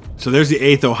here? So there's the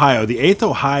 8th Ohio. The 8th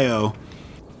Ohio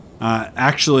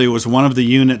actually was one of the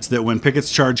units that when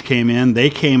Pickett's charge came in,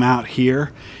 they came out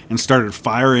here and started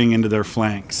firing into their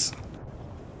flanks.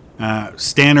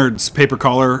 Stannard's Paper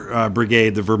Collar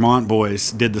Brigade, the Vermont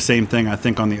boys, did the same thing, I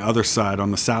think, on the other side,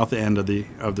 on the south end of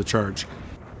the charge.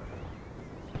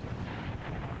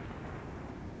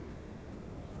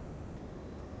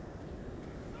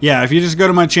 Yeah, if you just go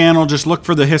to my channel, just look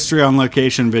for the History on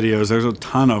Location videos. There's a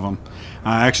ton of them.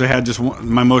 I actually had just one,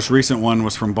 my most recent one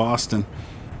was from Boston,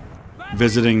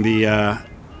 visiting the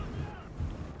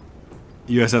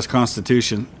USS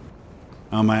Constitution.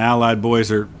 My Allied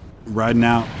boys are riding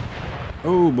out.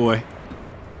 Oh boy.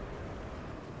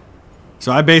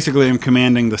 So I basically am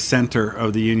commanding the center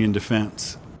of the Union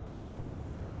defense.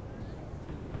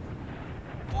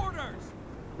 Orders.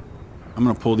 I'm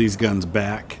going to pull these guns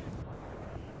back.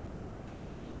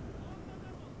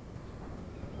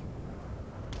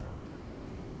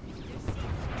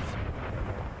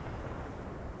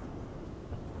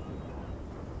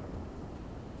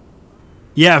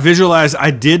 Yeah, visualize. I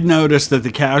did notice that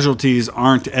the casualties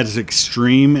aren't as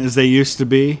extreme as they used to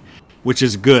be, which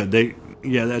is good.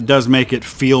 Yeah, that does make it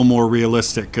feel more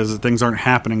realistic because things aren't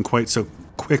happening quite so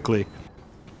quickly.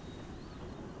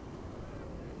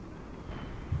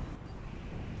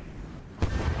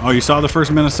 Oh, you saw the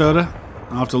 1st Minnesota?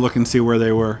 I'll have to look and see where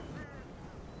they were.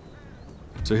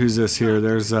 So who's this here?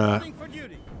 There's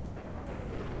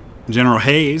General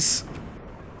Hayes.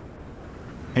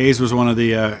 Hayes was one of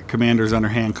the commanders under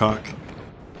Hancock.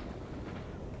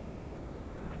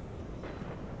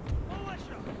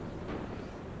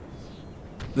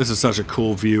 This is such a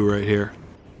cool view right here.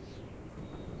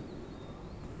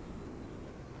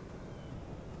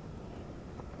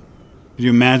 Can you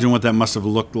imagine what that must have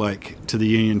looked like to the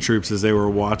Union troops as they were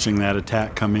watching that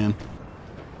attack come in?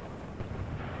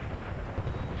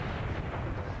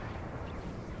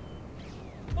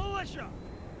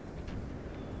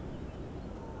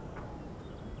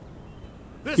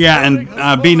 Yeah, and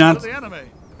B Nuts,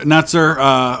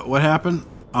 Nutzer, what happened?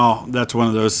 Oh, that's one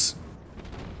of those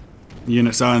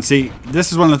units. Oh, and see,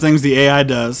 this is one of the things the AI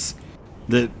does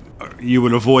that you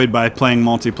would avoid by playing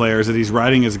multiplayer, is that he's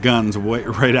riding his guns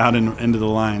right out into the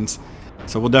lines.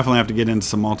 So we'll definitely have to get into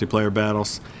some multiplayer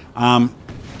battles.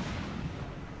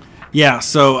 Yeah,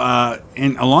 so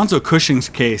in Alonzo Cushing's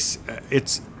case,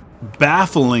 it's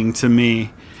baffling to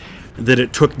me that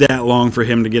it took that long for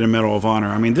him to get a Medal of Honor.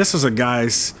 I mean, this is a guy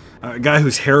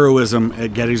whose heroism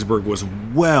at Gettysburg was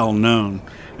well known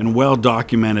and well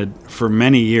documented for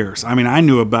many years. I mean, I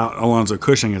knew about Alonzo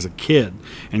Cushing as a kid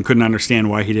and couldn't understand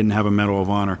why he didn't have a Medal of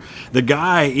Honor. The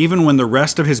guy, even when the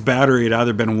rest of his battery had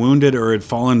either been wounded or had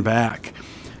fallen back,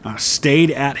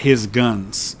 stayed at his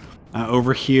guns.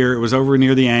 Over here, it was over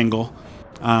near the angle,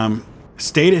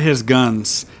 stayed at his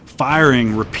guns,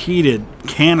 firing repeated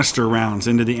canister rounds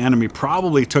into the enemy,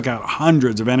 probably took out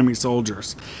hundreds of enemy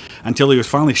soldiers until he was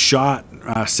finally shot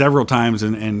several times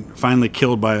and finally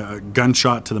killed by a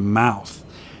gunshot to the mouth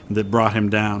that brought him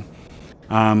down.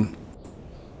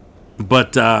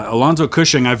 But Alonzo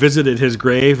Cushing, I visited his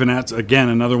grave, and that's, again,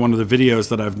 another one of the videos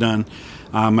that I've done.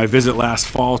 My visit last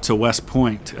fall to West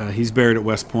Point. He's buried at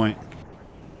West Point.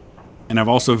 And I've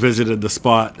also visited the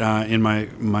spot in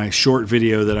my short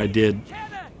video that I did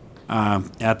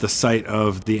at the site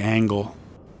of the angle,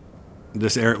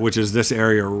 this area, which is this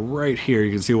area right here.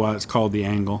 You can see why it's called the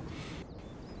angle.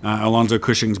 Alonzo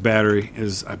Cushing's battery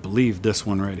is, I believe, this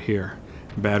one right here.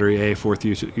 Battery A,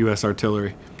 4th U.S.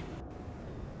 Artillery.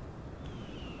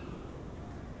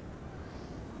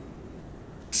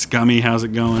 Scummy, how's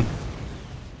it going?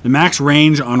 The max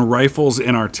range on rifles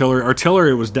and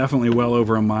artillery was definitely well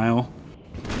over a mile.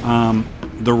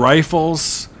 The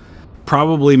rifles,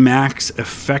 probably max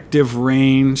effective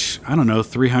range, I don't know,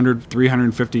 300,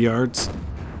 350 yards.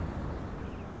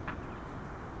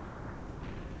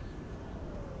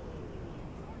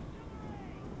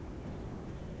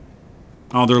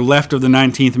 Oh, they're left of the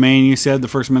 19th Maine, you said, the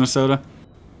 1st Minnesota?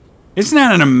 Isn't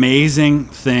that an amazing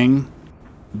thing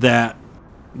that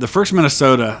the 1st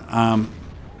Minnesota,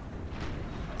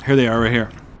 here they are right here,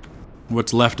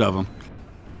 what's left of them.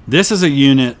 This is a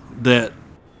unit that,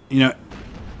 you know,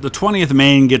 the 20th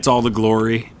Maine gets all the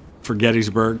glory for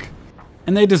Gettysburg,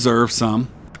 and they deserve some.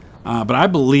 But I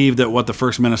believe that what the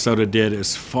 1st Minnesota did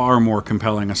is far more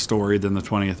compelling a story than the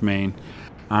 20th Maine.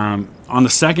 On the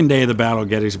 2nd day of the battle of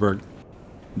Gettysburg,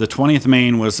 the 20th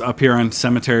Maine was up here on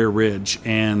Cemetery Ridge,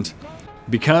 and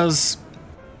because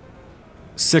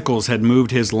Sickles had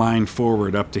moved his line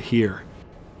forward up to here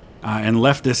and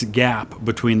left this gap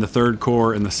between the 3rd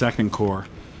Corps and the 2nd Corps,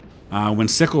 when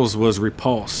Sickles was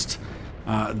repulsed,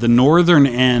 the northern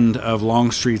end of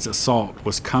Longstreet's assault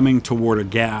was coming toward a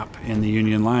gap in the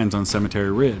Union lines on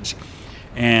Cemetery Ridge.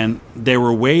 And they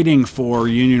were waiting for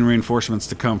Union reinforcements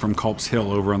to come from Culp's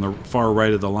Hill over on the far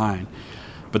right of the line.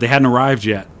 But they hadn't arrived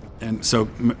yet. And so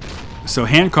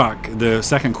Hancock, the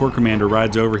 2nd Corps commander,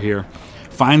 rides over here,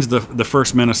 finds the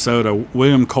 1st Minnesota.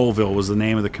 William Colville was the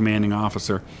name of the commanding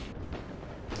officer.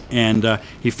 And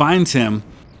he finds him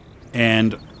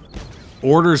and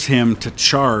orders him to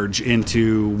charge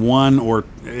into one, or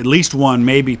at least one,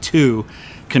 maybe two,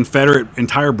 Confederate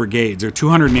entire brigades. There are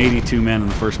 282 men in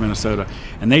the 1st Minnesota,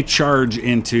 and they charge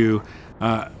into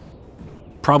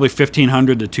probably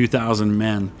 1,500 to 2,000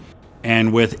 men,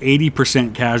 and with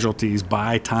 80% casualties,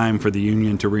 buy time for the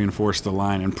Union to reinforce the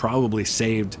line, and probably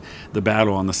saved the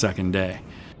battle on the 2nd day.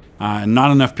 And not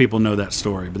enough people know that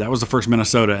story, but that was the 1st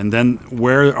Minnesota. And then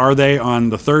where are they on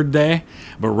the 3rd day?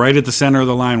 But right at the center of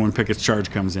the line when Pickett's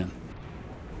charge comes in.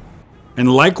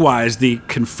 And likewise, the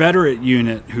Confederate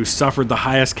unit who suffered the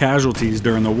highest casualties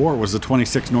during the war was the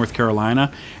 26th North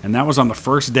Carolina, and that was on the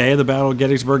 1st day of the Battle of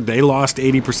Gettysburg. They lost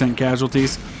 80%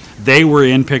 casualties. They were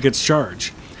in Pickett's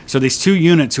charge. So these two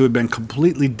units who had been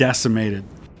completely decimated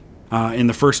in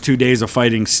the first 2 days of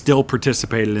fighting still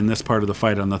participated in this part of the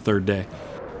fight on the 3rd day.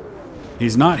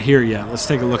 He's not here yet. Let's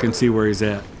take a look and see where he's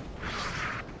at.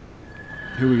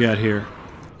 Who we got here?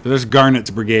 So there's Garnett's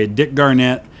brigade. Dick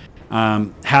Garnett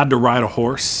had to ride a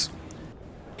horse.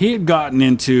 He had gotten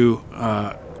into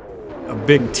a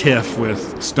big tiff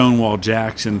with Stonewall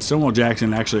Jackson. Stonewall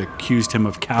Jackson actually accused him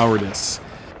of cowardice.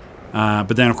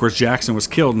 But then, of course, Jackson was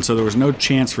killed, and so there was no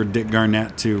chance for Dick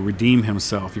Garnett to redeem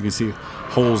himself. You can see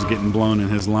holes getting blown in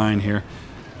his line here.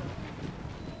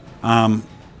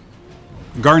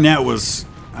 Garnett was,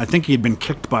 I think he had been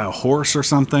kicked by a horse or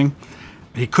something.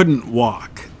 He couldn't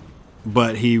walk,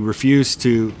 but he refused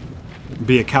to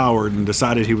be a coward and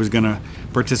decided he was going to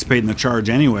participate in the charge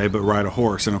anyway, but ride a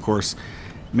horse, and of course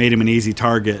made him an easy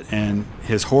target, and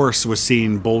his horse was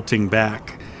seen bolting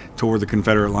back toward the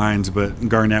Confederate lines, but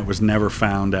Garnett was never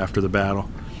found after the battle.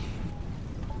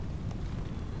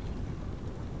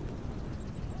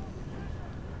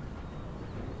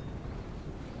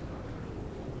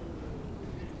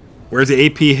 Where's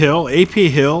A.P. Hill? A.P.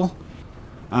 Hill,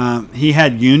 he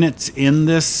had units in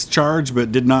this charge,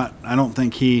 but did not, I don't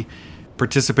think he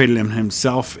participated in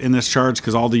himself in this charge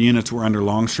because all the units were under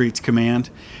Longstreet's command.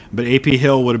 But A.P.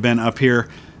 Hill would have been up here.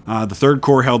 The 3rd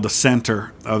Corps held the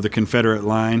center of the Confederate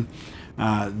line.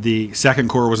 The 2nd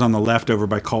Corps was on the left over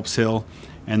by Culp's Hill,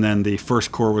 and then the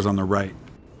 1st Corps was on the right.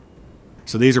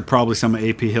 So these are probably some of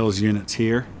A.P. Hill's units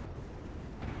here.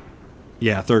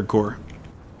 Yeah, 3rd Corps.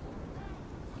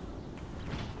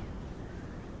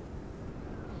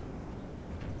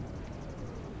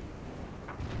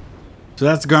 So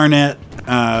that's Garnett.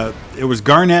 It was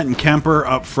Garnett and Kemper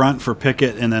up front for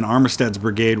Pickett, and then Armistead's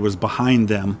brigade was behind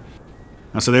them.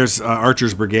 So there's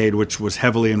Archer's brigade, which was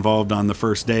heavily involved on the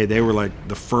 1st day. They were like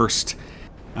the first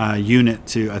unit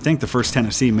to, I think the 1st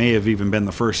Tennessee may have even been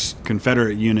the first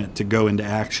Confederate unit to go into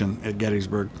action at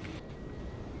Gettysburg.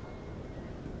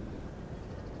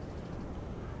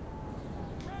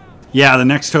 Yeah, the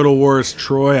next Total War is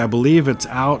Troy. I believe it's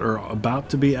out or about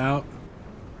to be out.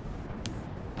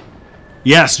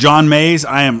 Yes, John Mays.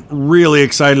 I am really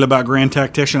excited about Grand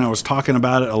Tactician. I was talking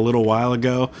about it a little while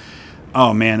ago.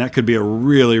 Oh man, that could be a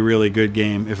really, really good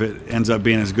game if it ends up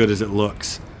being as good as it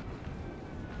looks.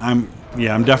 I'm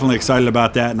definitely excited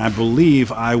about that, and I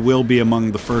believe I will be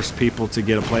among the first people to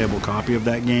get a playable copy of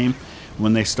that game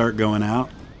when they start going out.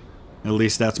 At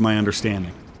least that's my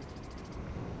understanding.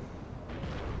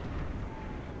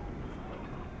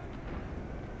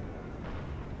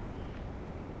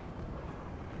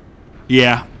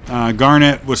 Yeah,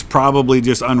 Garnett was probably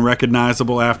just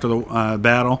unrecognizable after the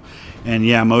battle. And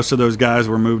yeah, most of those guys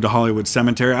were moved to Hollywood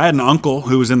Cemetery. I had an uncle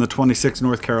who was in the 26th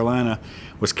North Carolina,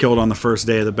 was killed on the 1st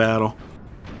day of the battle.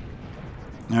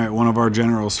 All right, one of our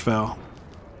generals fell.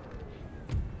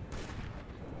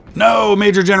 No,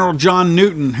 Major General John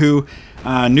Newton, who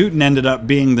Newton ended up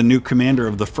being the new commander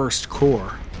of the First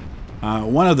Corps.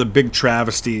 One of the big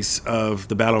travesties of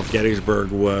the Battle of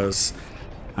Gettysburg was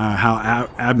how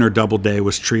Abner Doubleday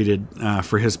was treated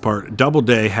for his part.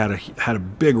 Doubleday had a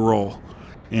big role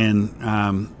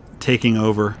in taking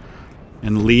over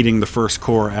and leading the First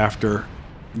Corps after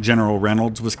General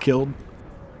Reynolds was killed.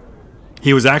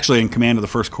 He was actually in command of the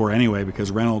First Corps anyway, because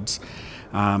Reynolds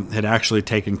had actually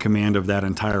taken command of that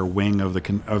entire wing of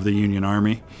the Union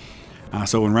Army.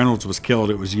 So when Reynolds was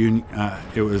killed, it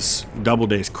was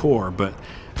Doubleday's corps, but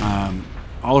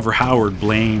Oliver Howard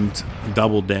blamed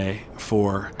Doubleday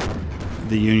for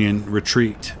the Union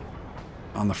retreat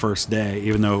on the first day,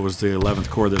 even though it was the 11th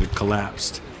Corps that had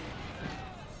collapsed.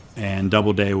 And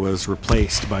Doubleday was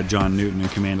replaced by John Newton in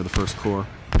command of the First Corps.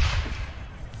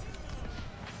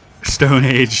 Stone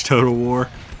Age Total War.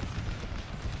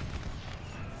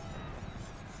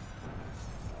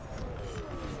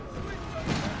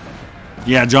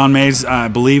 Yeah, John Mays, I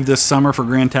believe this summer for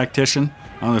Grand Tactician.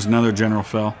 Oh, there's another general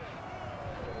fell.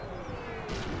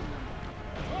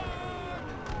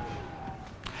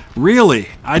 Really?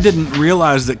 I didn't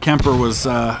realize that Kemper was...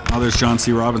 oh, there's John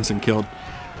C. Robinson killed.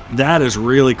 That is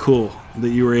really cool that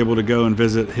you were able to go and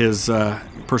visit his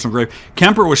personal grave.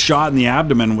 Kemper was shot in the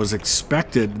abdomen, was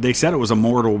expected. They said it was a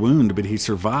mortal wound, but he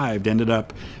survived. Ended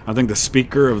up, I think, the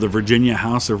Speaker of the Virginia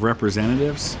House of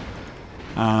Representatives.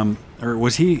 Or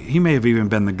was he? He may have even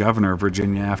been the governor of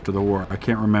Virginia after the war. I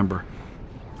can't remember.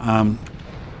 But,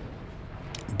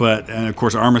 and of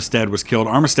course, Armistead was killed.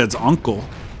 Armistead's uncle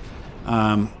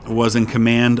was in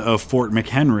command of Fort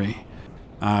McHenry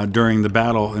during the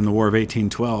battle in the War of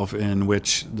 1812, in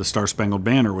which the Star-Spangled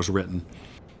Banner was written.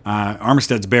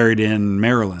 Armistead's buried in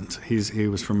Maryland. He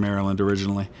was from Maryland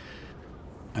originally.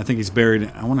 I think he's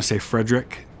buried, I want to say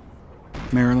Frederick,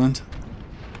 Maryland,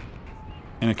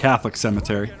 in a Catholic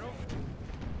cemetery.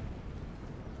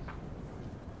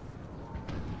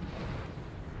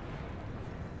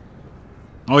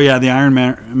 Oh yeah, the Iron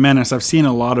Menace. I've seen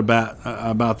a lot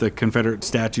about the Confederate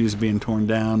statues being torn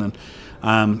down,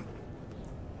 and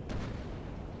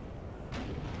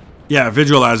yeah,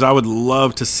 visualize. I would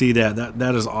love to see that.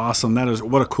 That is awesome. That is,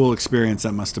 what a cool experience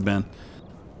that must have been.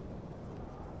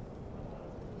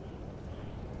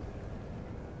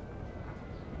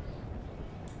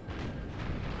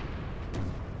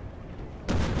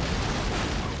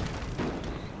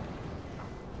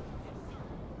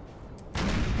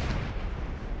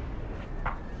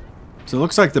 So it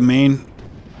looks like the main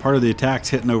part of the attack's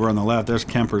hitting over on the left. There's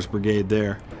Kemper's brigade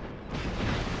there.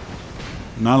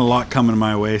 Not a lot coming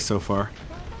my way so far.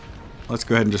 Let's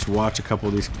go ahead and just watch a couple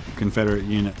of these Confederate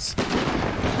units.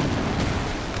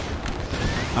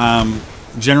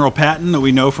 General Patton, that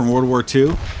we know from World War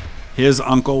II, his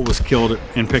uncle was killed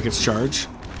in Pickett's charge.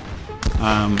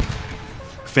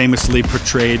 Famously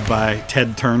portrayed by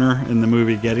Ted Turner in the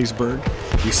movie Gettysburg.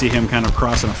 You see him kind of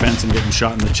crossing a fence and getting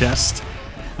shot in the chest.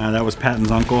 That was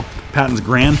Patton's uncle. Patton's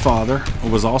grandfather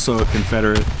was also a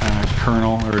Confederate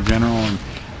colonel or general, and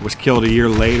was killed a year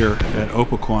later at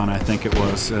Opequon, I think it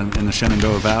was, in the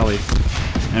Shenandoah Valley.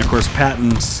 And of course,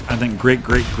 Patton's, I think,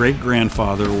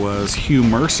 great-great-great-grandfather was Hugh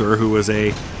Mercer, who was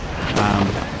a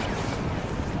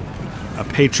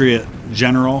Patriot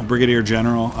general, brigadier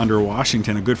general under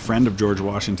Washington. A good friend of George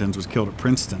Washington's was killed at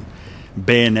Princeton,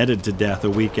 bayoneted to death a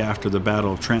week after the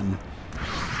Battle of Trenton.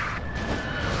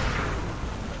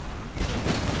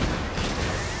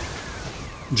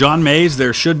 John Mays,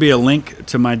 there should be a link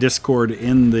to my Discord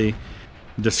in the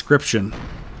description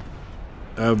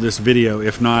of this video.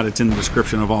 If not, it's in the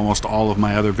description of almost all of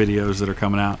my other videos that are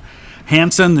coming out.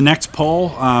 Hanson, the next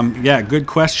poll. Yeah, good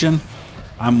question.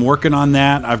 I'm working on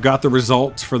that. I've got the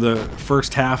results for the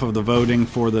first half of the voting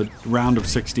for the round of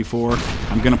 64.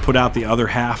 I'm going to put out the other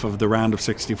half of the round of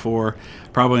 64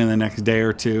 probably in the next day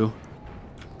or two.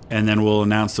 And then we'll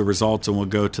announce the results and we'll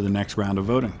go to the next round of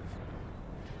voting.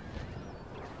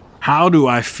 How do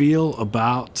I feel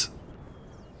about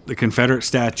the Confederate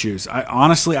statues?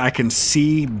 Honestly, I can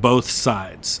see both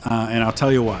sides, and I'll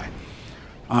tell you why.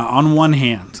 On one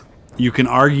hand, you can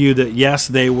argue that, yes,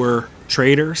 they were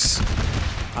traitors,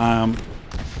 but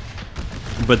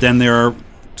then there are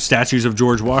statues of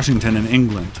George Washington in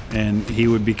England, and he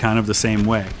would be kind of the same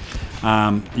way.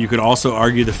 You could also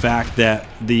argue the fact that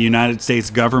the United States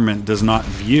government does not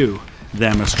view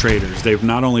them as traitors. They've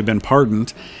not only been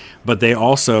pardoned, but they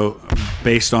also,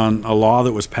 based on a law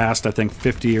that was passed, I think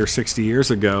 50 or 60 years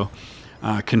ago,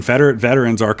 Confederate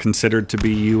veterans are considered to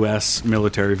be U.S.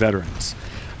 military veterans.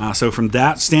 So from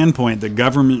that standpoint, the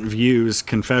government views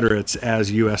Confederates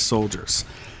as U.S. soldiers.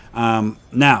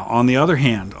 Now, on the other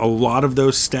hand, a lot of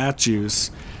those statues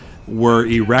were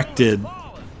erected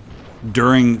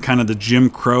during kind of the Jim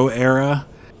Crow era,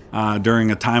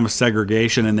 during a time of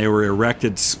segregation, and they were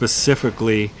erected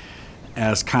specifically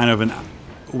as kind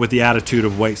of with the attitude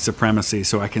of white supremacy.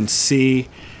 So I can see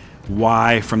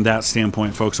why, from that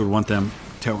standpoint, folks would want them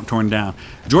torn down.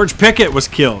 George Pickett was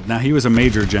killed. Now, he was a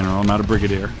major general, not a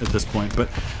brigadier at this point, but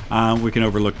we can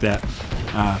overlook that.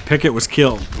 Pickett was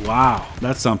killed. Wow,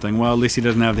 that's something. Well, at least he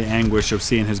doesn't have the anguish of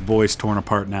seeing his boys torn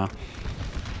apart now.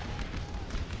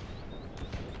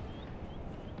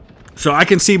 So I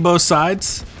can see both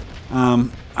sides. I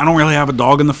don't really have a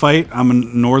dog in the fight. I'm a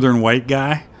northern white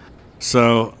guy.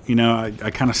 So, you know, I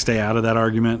kind of stay out of that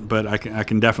argument, but I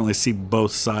can definitely see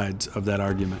both sides of that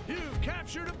argument. You've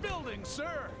captured a building,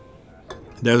 sir.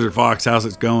 Desert Fox, how's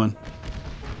it going?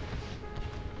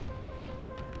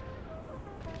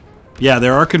 Yeah,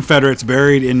 there are Confederates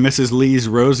buried in Mrs. Lee's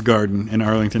Rose Garden in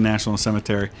Arlington National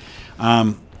Cemetery.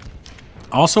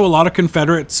 Also, a lot of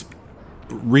Confederates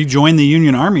rejoined the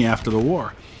Union Army after the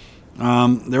war.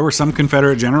 There were some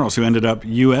Confederate generals who ended up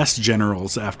U.S.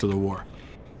 generals after the war.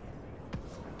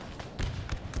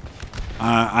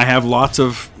 I have lots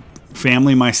of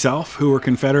family myself who were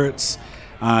Confederates.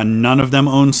 None of them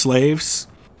owned slaves,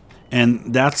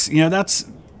 and that's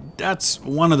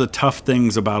one of the tough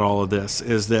things about all of this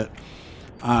is that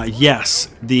yes,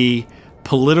 the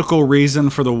political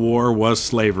reason for the war was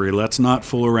slavery. Let's not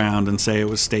fool around and say it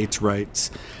was states'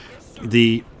 rights.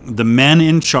 The men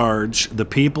in charge, the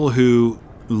people who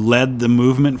led the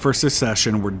movement for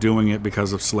secession, were doing it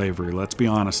because of slavery. Let's be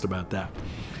honest about that.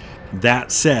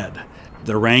 That said,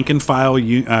 the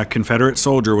rank-and-file Confederate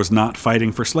soldier was not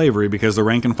fighting for slavery because the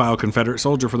rank-and-file Confederate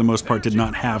soldier, for the most part, did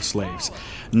not have slaves.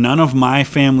 None of my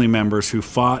family members who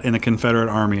fought in the Confederate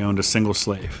Army owned a single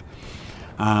slave.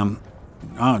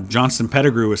 Johnston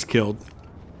Pettigrew was killed.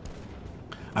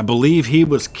 I believe he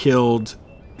was killed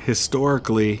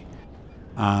historically.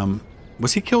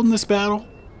 Was he killed in this battle?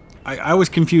 I always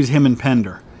confuse him and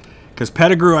Pender, because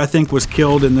Pettigrew, I think, was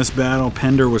killed in this battle.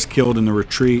 Pender was killed in the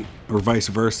retreat, or vice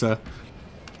versa.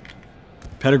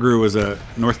 Pettigrew was a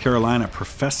North Carolina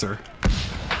professor,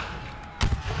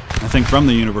 I think from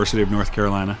the University of North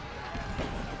Carolina.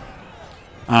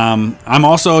 I'm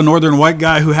also a northern white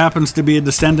guy who happens to be a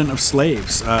descendant of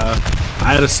slaves. I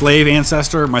had a slave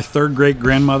ancestor, my third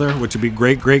great-grandmother, which would be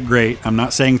great-great-great. I'm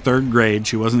not saying third grade.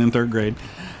 She wasn't in third grade.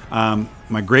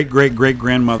 My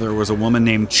great-great-great-grandmother was a woman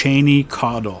named Cheney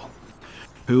Caudle,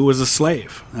 who was a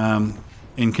slave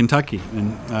in Kentucky,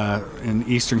 in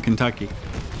eastern Kentucky.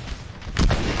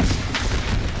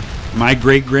 My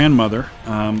great-grandmother,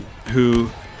 who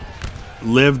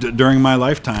lived during my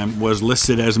lifetime, was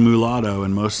listed as mulatto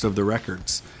in most of the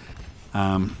records.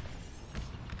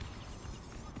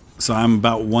 So I'm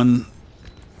about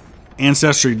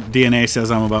Ancestry DNA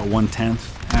says I'm about 1/10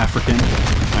 African,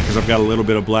 because I've got a little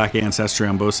bit of black ancestry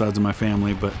on both sides of my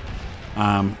family. But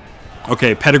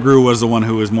okay, Pettigrew was the one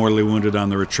who was mortally wounded on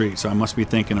the retreat, so I must be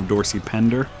thinking of Dorsey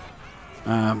Pender,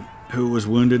 who was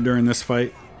wounded during this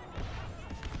fight,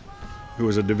 who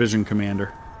was a division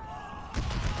commander.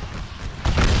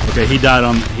 Okay, he died.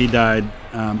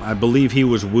 I believe he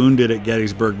was wounded at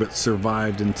Gettysburg, but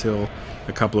survived until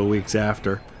a couple of weeks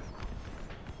after.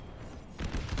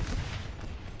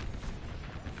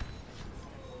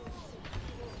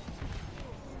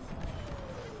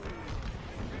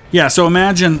 Yeah, so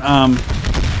imagine,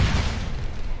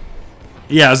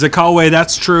 yeah, Zakalwe,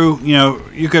 that's true. You know,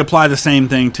 you could apply the same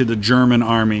thing to the German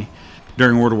army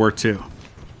during World War II.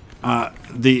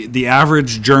 The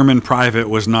average German private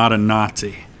was not a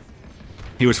Nazi.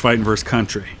 He was fighting for his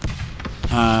country.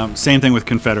 Same thing with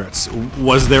Confederates.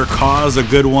 Was their cause a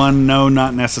good one? No,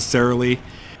 not necessarily.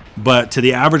 But to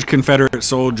the average Confederate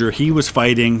soldier, he was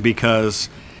fighting because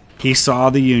he saw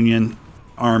the Union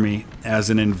Army as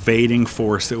an invading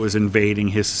force that was invading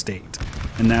his state.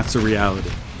 And that's the reality.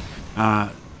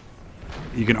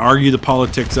 You can argue the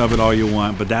politics of it all you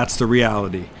want, but that's the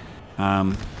reality.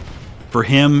 For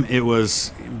him, it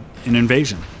was an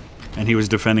invasion, and he was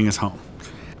defending his home.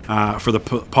 For the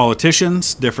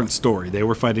politicians, different story. They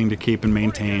were fighting to keep and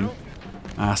maintain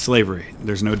slavery.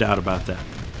 There's no doubt about that.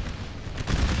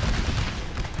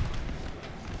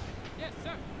 Yes,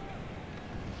 sir.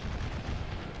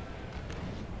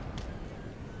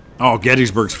 Oh,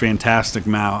 Gettysburg's fantastic,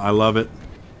 Mal. I love it.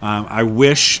 I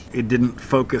wish it didn't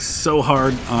focus so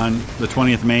hard on the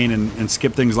 20th Maine and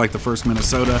skip things like the 1st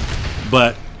Minnesota,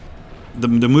 but the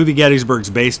movie Gettysburg's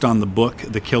based on the book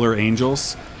The Killer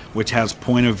Angels, which has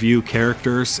point-of-view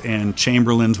characters, and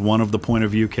Chamberlain's one of the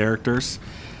point-of-view characters.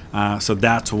 So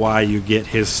that's why you get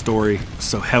his story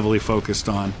so heavily focused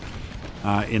on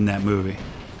in that movie.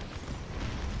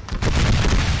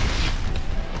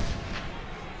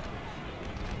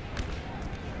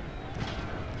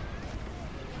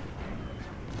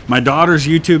 My daughter's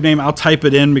YouTube name, I'll type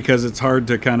it in because it's hard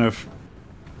to kind of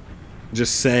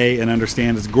just say and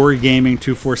understand. It's Gory Gaming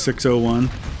 24601.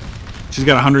 She's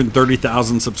got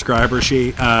 130,000 subscribers.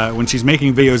 She, when she's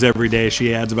making videos every day,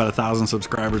 she adds about 1,000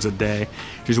 subscribers a day.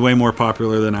 She's way more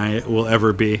popular than I will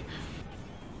ever be.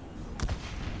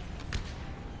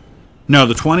 No,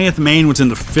 the 20th Maine was in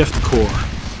the 5th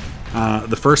Corps.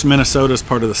 The 1st Minnesota is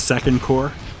part of the 2nd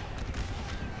Corps.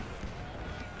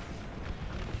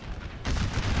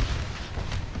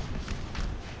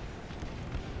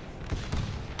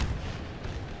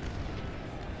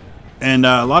 And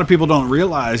a lot of people don't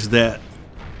realize that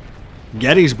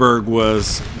Gettysburg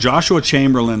was Joshua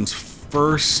Chamberlain's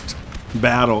first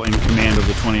battle in command of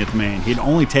the 20th Maine. He'd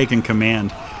only taken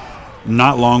command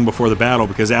not long before the battle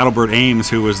because Adelbert Ames,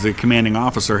 who was the commanding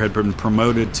officer, had been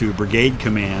promoted to brigade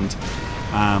command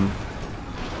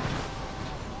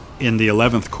in the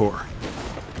 11th Corps.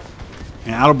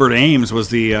 And Adelbert Ames was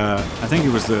the, I think he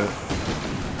was the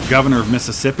governor of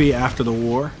Mississippi after the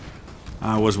war.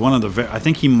 Was one of the, I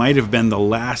think he might have been the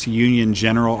last Union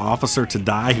general officer to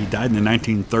die. He died in the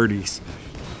 1930s.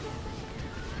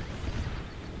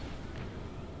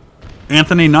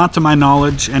 Anthony, not to my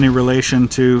knowledge, any relation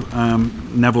to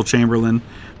Neville Chamberlain,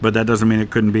 but that doesn't mean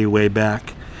it couldn't be way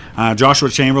back. Joshua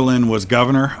Chamberlain was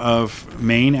governor of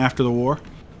Maine after the war.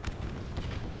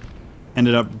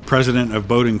 Ended up president of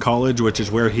Bowdoin College, which is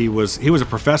where he was a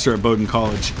professor at Bowdoin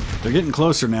College. They're getting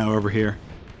closer now over here.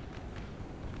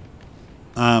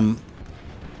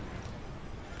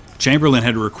 Chamberlain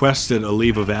had requested a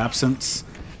leave of absence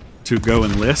to go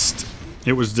enlist.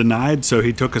 It was denied, so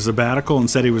he took a sabbatical and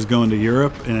said he was going to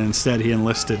Europe, and instead he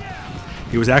enlisted.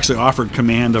 He was actually offered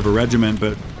command of a regiment,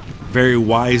 but very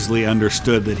wisely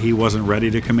understood that he wasn't ready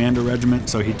to command a regiment,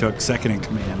 so he took second in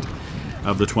command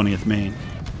of the 20th Maine.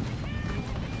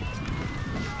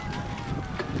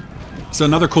 So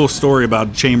another cool story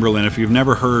about Chamberlain, if you've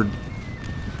never heard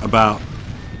about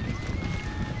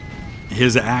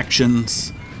his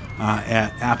actions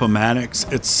at Appomattox,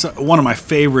 it's one of my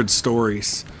favorite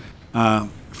stories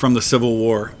from the Civil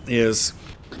War. Is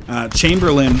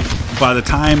Chamberlain, by the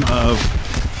time of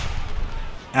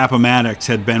Appomattox,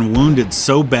 had been wounded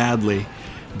so badly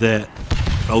that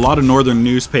a lot of northern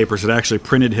newspapers had actually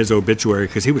printed his obituary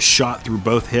because he was shot through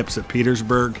both hips at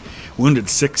Petersburg, wounded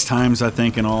 6 times, I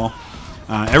think, in all.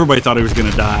 Everybody thought he was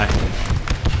going to die.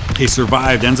 He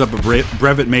survived, ends up a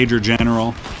brevet major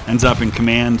general, ends up in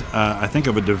command, I think,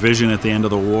 of a division at the end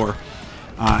of the war.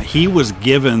 He was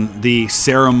given the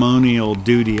ceremonial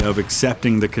duty of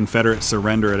accepting the Confederate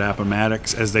surrender at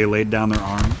Appomattox as they laid down their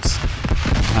arms.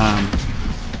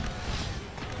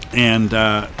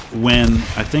 When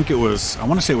I think it was, I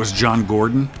want to say it was John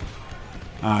Gordon,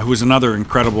 who was another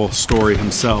incredible story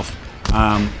himself.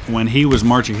 When he was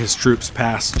marching his troops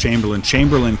past Chamberlain,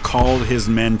 Chamberlain called his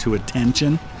men to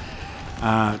attention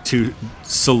to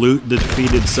salute the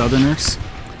defeated Southerners.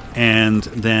 And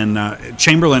then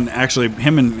Chamberlain, actually,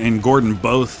 him and Gordon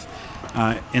both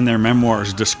in their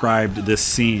memoirs described this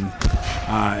scene.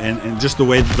 And just the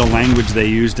way the language they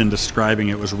used in describing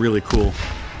it was really cool.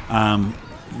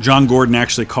 John Gordon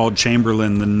actually called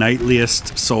Chamberlain the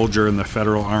knightliest soldier in the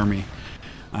Federal Army.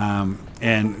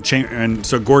 And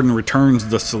so Gordon returns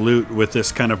the salute with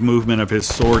this kind of movement of his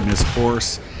sword and his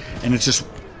horse. And it's just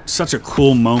such a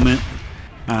cool moment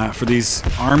for these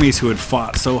armies who had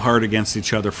fought so hard against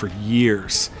each other for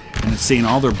years, and seeing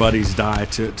all their buddies die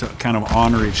to kind of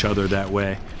honor each other that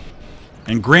way.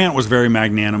 And Grant was very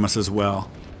magnanimous as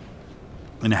well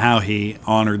in how he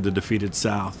honored the defeated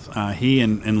South. He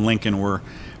and Lincoln were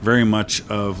very much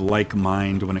of like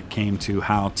mind when it came to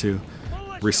how to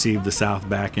receive the South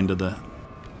back into the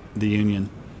Union.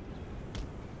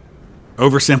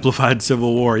 Oversimplified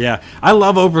Civil War. Yeah, I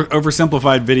love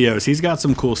oversimplified videos. He's got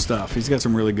some cool stuff. He's got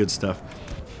some really good stuff.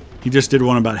 He just did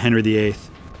one about Henry VIII.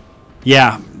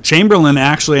 Yeah, Chamberlain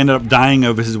actually ended up dying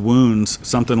of his wounds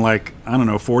something like, I don't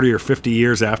know, 40 or 50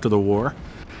 years after the war.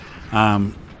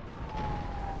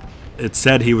 It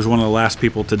said he was one of the last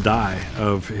people to die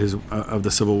of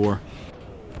the Civil War.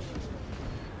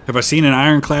 Have I seen an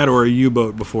ironclad or a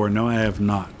U-boat before? No, I have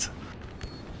not.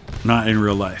 Not in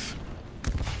real life.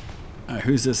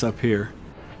 Who's this up here?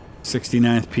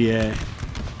 69th PA.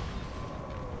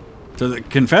 So the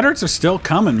Confederates are still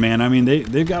coming, man. I mean,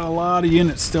 they've got a lot of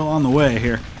units still on the way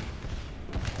here.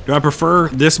 Do I prefer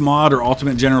this mod or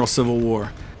Ultimate General Civil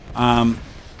War?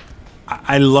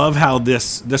 I love how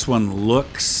this one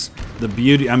looks. The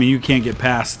beauty. I mean, you can't get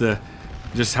past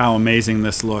just how amazing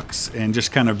this looks, and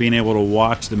just kind of being able to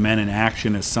watch the men in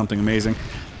action is something amazing.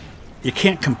 You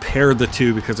can't compare the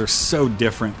two because they're so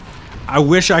different. I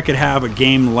wish I could have a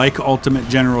game like Ultimate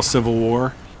General Civil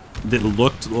War that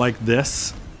looked like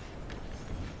this.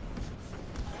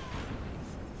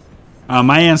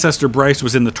 My ancestor Bryce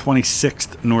was in the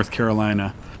 26th North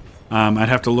Carolina. I'd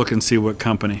have to look and see what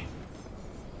company.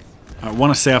 I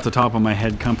want to say off the top of my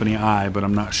head Company I, but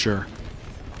I'm not sure.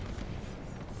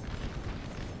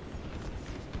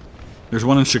 There's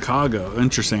one in Chicago.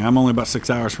 Interesting. I'm only about 6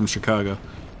 hours from Chicago.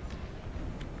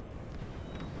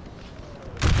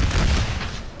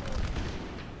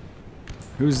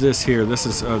 Who's this here? This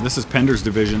is Pender's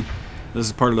division. This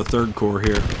is part of the 3rd Corps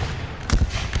here.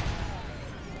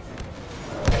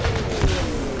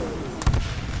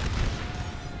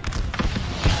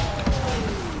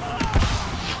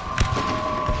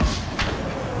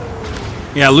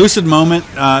 Yeah, lucid moment,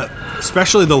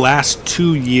 especially the last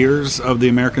 2 years of the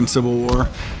American Civil War.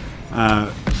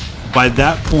 By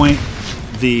that point,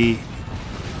 the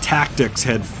tactics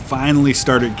had finally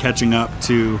started catching up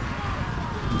to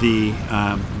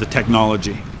the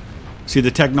technology. See,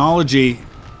 the technology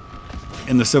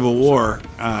in the Civil War,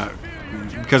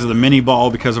 because of the mini ball,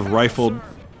 because of rifled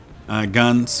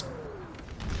guns,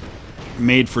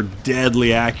 made for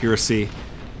deadly accuracy.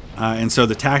 And so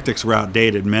the tactics were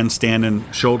outdated. Men standing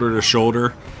shoulder to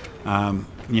shoulder,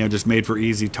 just made for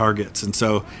easy targets. And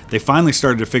so they finally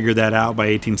started to figure that out by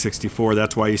 1864.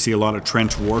 That's why you see a lot of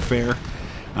trench warfare,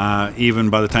 even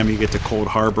by the time you get to Cold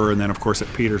Harbor and then, of course,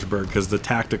 at Petersburg, because the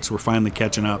tactics were finally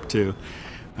catching up to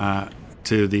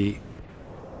the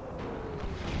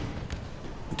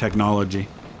technology.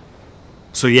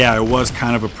 So yeah, it was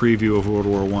kind of a preview of World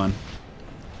War I.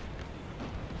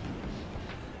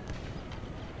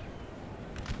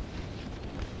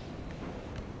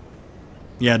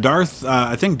 Yeah, Darth,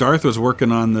 I think Darth was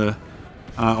working on the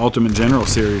Ultimate General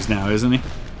series now, isn't he?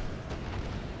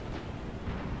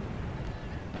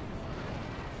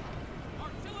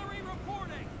 Artillery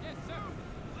reporting. Yes, sir.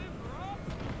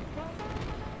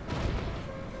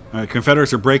 All right,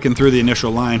 Confederates are breaking through the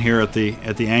initial line here at the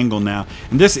angle now.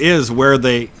 And this is where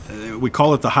we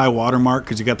call it the high water mark,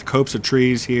 because you got the copse of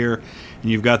trees here,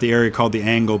 and you've got the area called the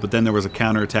angle, but then there was a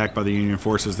counterattack by the Union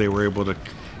forces. They were able to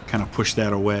kind of push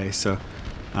that away. So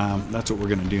that's what we're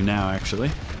going to do now, actually.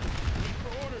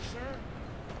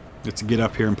 Let's get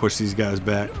up here and push these guys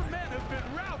back. Your men have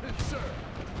been routed, sir.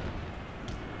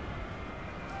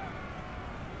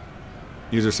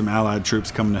 These are some Allied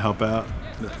troops coming to help out.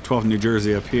 12th New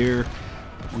Jersey up here.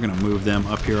 We're going to move them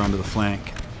up here onto the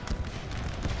flank.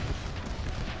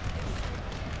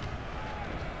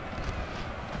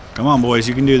 Come on, boys,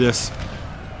 you can do this.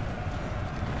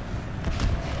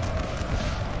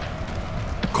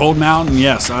 Cold Mountain,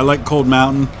 yes, I like Cold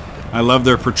Mountain. I love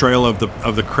their portrayal of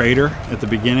the crater at the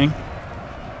beginning.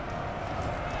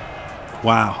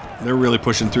 Wow, they're really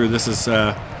pushing through. This is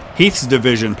Heath's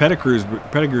division,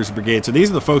 Pettigrew's brigade. So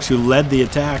these are the folks who led the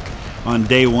attack on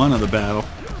day 1 of the battle.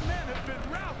 Your men have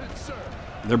been routed, sir.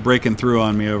 They're breaking through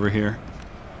on me over here.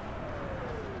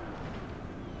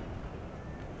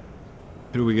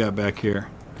 Who do we got back here?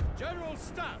 General,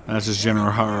 stop. That's just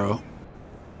General Haro.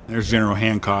 There's General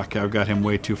Hancock. I've got him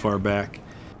way too far back.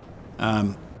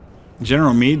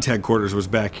 General Meade's headquarters was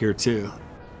back here too.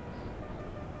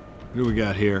 Who do we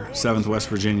got here? 7th West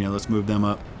Virginia. Let's move them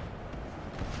up.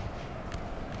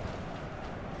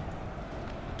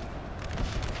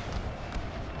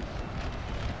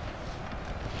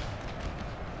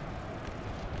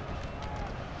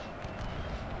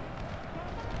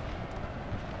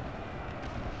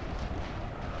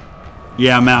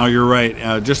 Yeah, Mal, you're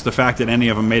right. Just the fact that any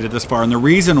of them made it this far. And the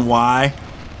reason why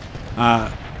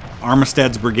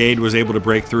Armistead's brigade was able to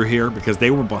break through here, because they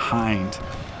were behind.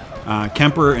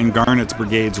 Kemper and Garnett's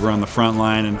brigades were on the front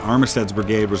line, and Armistead's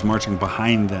brigade was marching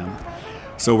behind them.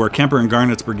 So where Kemper and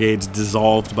Garnett's brigades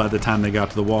dissolved by the time they got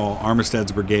to the wall,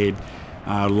 Armistead's brigade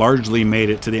largely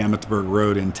made it to the Emmetsburg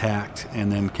Road intact,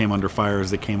 and then came under fire as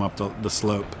they came up the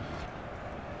slope.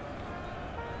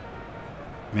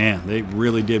 Man, they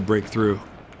really did break through.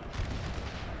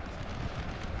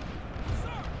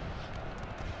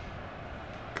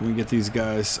 Can we get these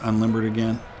guys unlimbered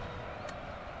again?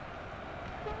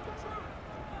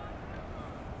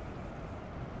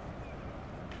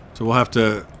 So we'll have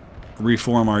to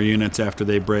reform our units after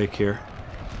they break here.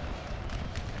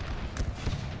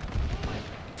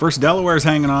 First Delaware's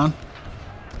hanging on.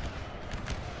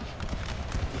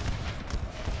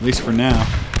 At least for now.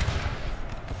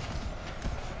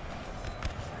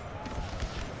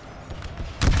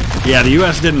 Yeah, the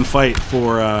U.S. didn't fight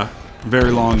for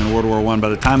very long in World War I. By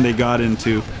the time they got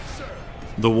into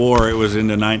the war, it was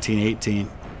into 1918.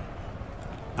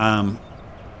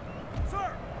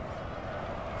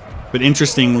 But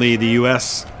interestingly, the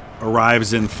U.S.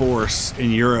 arrives in force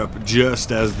in Europe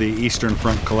just as the Eastern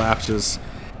Front collapses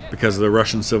because of the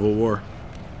Russian Civil War.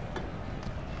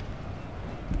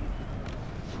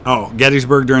 Oh,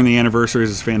 Gettysburg during the anniversaries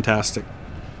is fantastic.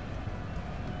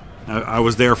 I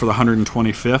was there for the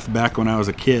 125th back when I was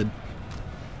a kid.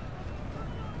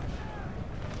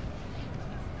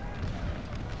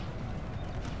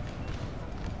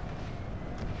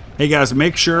 Hey guys,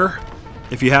 make sure,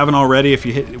 if you haven't already, if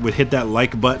you would hit that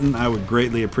like button, I would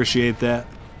greatly appreciate that.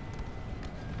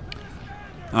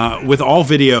 With all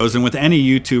videos and with any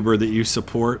YouTuber that you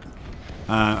support,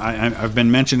 I've been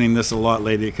mentioning this a lot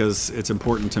lately because it's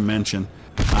important to mention.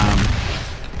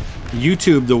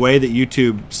 YouTube, the way that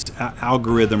YouTube's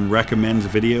algorithm recommends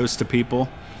videos to people,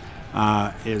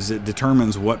 is it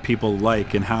determines what people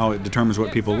like, and how it determines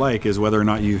what people like is whether or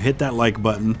not you hit that like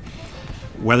button,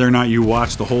 whether or not you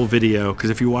watch the whole video,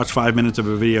 because if you watch 5 minutes of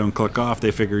a video and click off,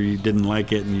 they figure you didn't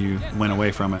like it and you went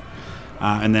away from it,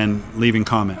 and then leaving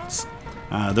comments.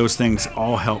 Those things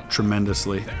all help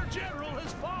tremendously. Their general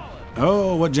has fallen.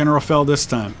 Oh, what general fell this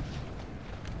time?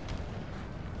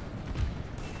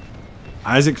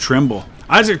 Isaac Trimble.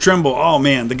 Isaac Trimble, oh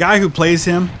man, the guy who plays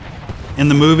him in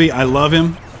the movie, I love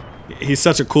him. He's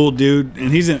such a cool dude,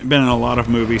 and he's been in a lot of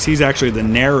movies. He's actually the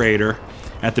narrator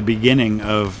at the beginning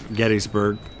of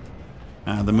Gettysburg,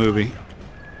 the movie.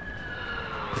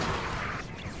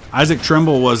 Isaac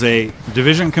Trimble was a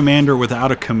division commander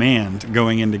without a command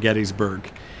going into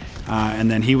Gettysburg. And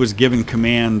then he was given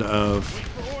command of,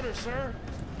 For order, sir.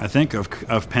 I think,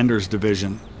 of Pender's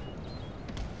division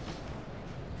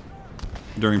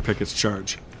during Pickett's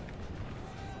charge.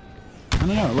 I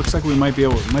don't know. It looks like we might be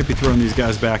throwing these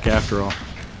guys back after all.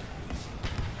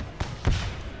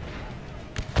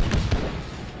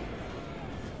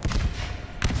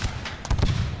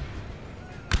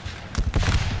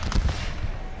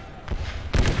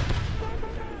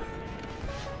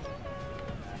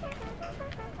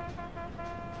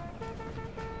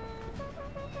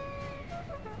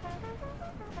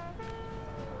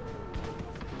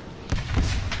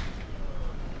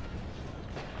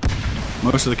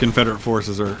 Most of the Confederate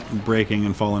forces are breaking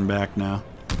and falling back now.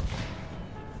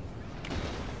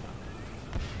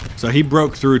 So he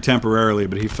broke through temporarily,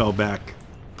 but he fell back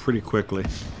pretty quickly.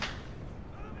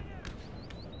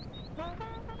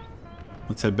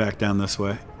 Let's head back down this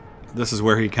way. This is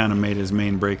where he kind of made his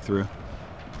main breakthrough.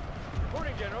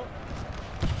 Reporting, General.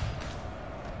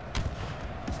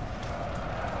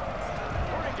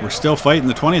 We're still fighting.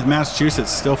 The 20th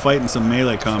Massachusetts still fighting some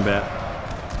melee combat.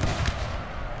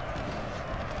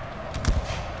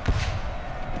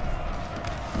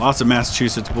 Lots of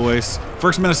Massachusetts boys.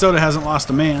 1st Minnesota hasn't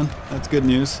lost a man. That's good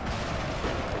news.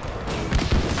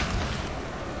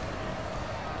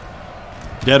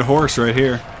 Dead horse right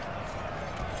here.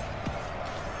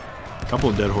 A couple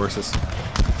of dead horses.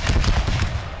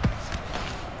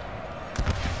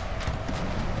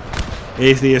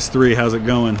 Atheist 3, how's it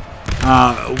going?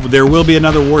 There will be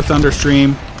another War Thunder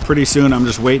stream pretty soon. I'm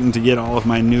just waiting to get all of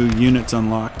my new units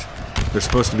unlocked. They're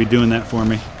supposed to be doing that for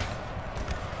me.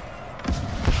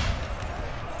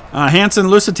 Hanson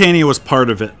Lusitania was part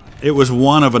of it. It was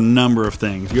one of a number of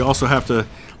things. You also have to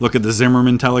look at the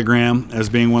Zimmerman telegram as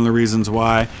being one of the reasons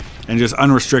why, and just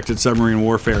unrestricted submarine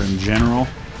warfare in general.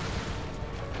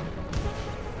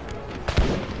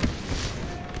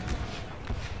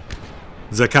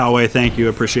 Zakawe, thank you. I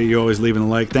appreciate you always leaving a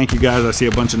like. Thank you guys. I see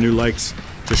a bunch of new likes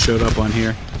just showed up on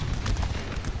here.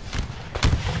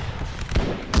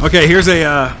 Okay, here's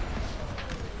a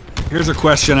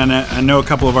question, and I know a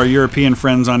couple of our European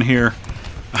friends on here.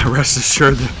 Rest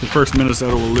assured that the 1st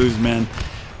Minnesota will lose men.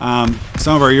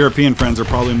 Some of our European friends are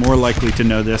probably more likely to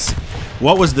know this.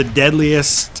 What was the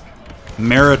deadliest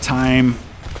maritime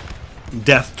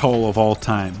death toll of all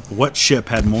time? What ship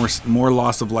had more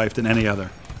loss of life than any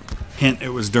other? Hint, it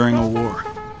was during a war.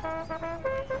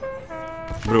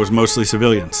 But it was mostly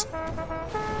civilians.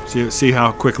 See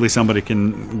how quickly somebody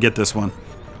can get this one.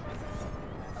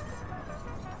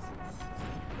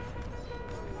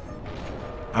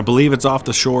 I believe it's off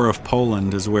the shore of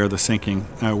Poland is where the sinking,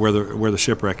 where the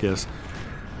shipwreck is.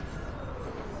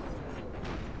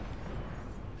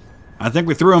 I think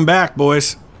we threw him back,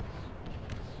 boys.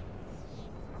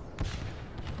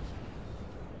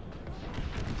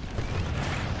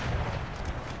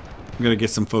 I'm gonna get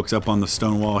some folks up on the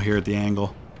stone wall here at the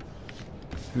angle.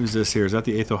 Who's this here? Is that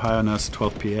the 8th Ohio? No, it's the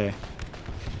 12th PA.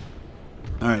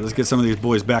 All right, let's get some of these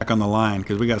boys back on the line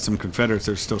because we got some Confederates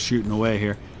that are still shooting away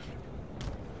here.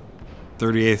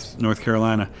 38th North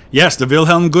Carolina. Yes, the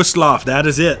Wilhelm Gustloff. That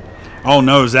is it. Oh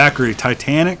no, Zachary.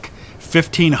 Titanic,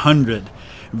 1500.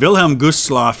 Wilhelm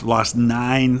Gustloff lost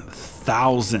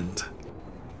 9,000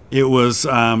 It was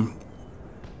a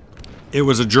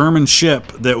German ship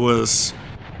that was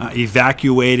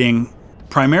evacuating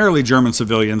primarily German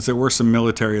civilians. There were some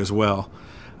military as well.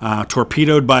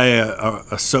 Torpedoed by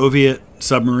a Soviet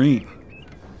submarine.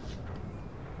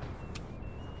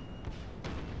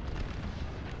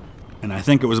 And I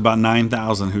think it was about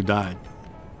 9,000 who died.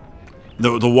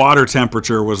 The water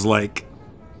temperature was like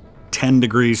 10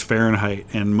 degrees Fahrenheit,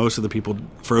 and most of the people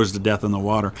froze to death in the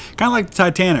water. Kind of like the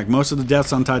Titanic. Most of the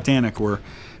deaths on Titanic were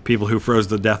people who froze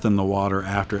to death in the water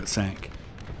after it sank.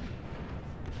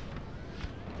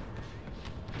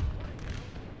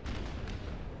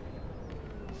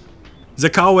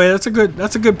 Zakalwe,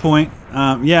 that's a good point.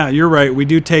 Yeah, you're right. We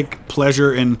do take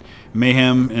pleasure in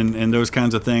mayhem and those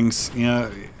kinds of things. You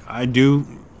know, I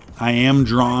am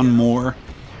drawn more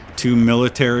to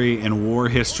military and war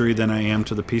history than I am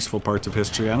to the peaceful parts of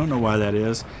history. I don't know why that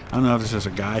is. I don't know if it's just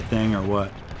a guy thing or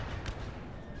what.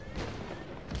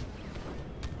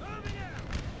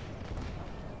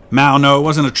 Mao, no, it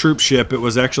wasn't a troop ship. It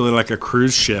was actually like a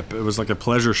cruise ship. It was like a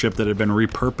pleasure ship that had been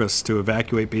repurposed to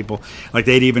evacuate people. Like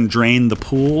they'd even drained the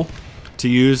pool to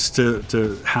use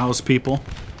to house people.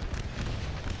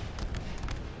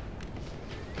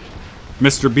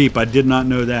 Mr. Beep, I did not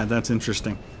know that. That's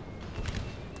interesting.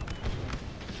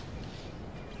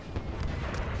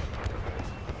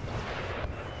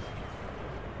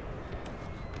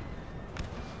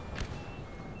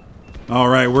 All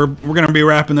right, we're going to be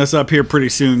wrapping this up here pretty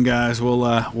soon, guys.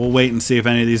 We'll wait and see if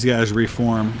any of these guys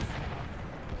reform.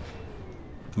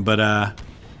 But I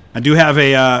do have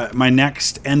my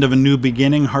next End of a New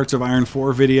Beginning Hearts of Iron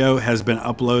 4 video has been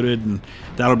uploaded, and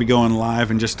that'll be going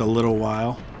live in just a little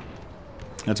while.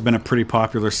 That's been a pretty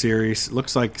popular series.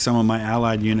 Looks like some of my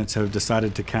allied units have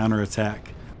decided to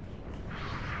counterattack.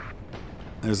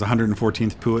 There's the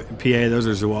 114th PA. Those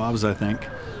are Zouaves, I think.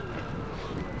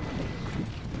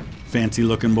 Fancy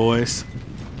looking boys.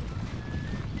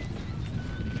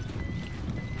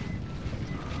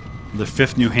 The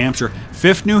 5th New Hampshire.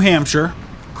 5th New Hampshire.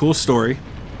 Cool story.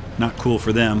 Not cool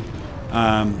for them.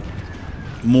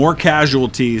 More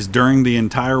casualties during the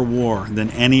entire war than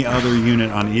any other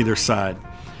unit on either side.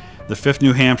 The 5th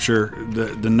New Hampshire,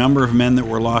 the number of men that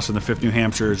were lost in the 5th New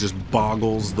Hampshire just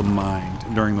boggles the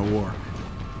mind during the war.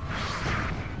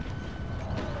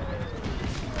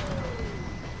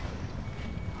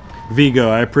 Vigo,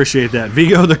 I appreciate that.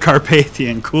 Vigo the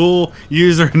Carpathian. Cool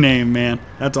username, man.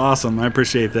 That's awesome. I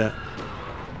appreciate that.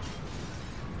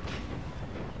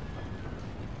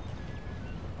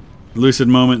 Lucid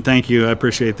Moment, thank you. I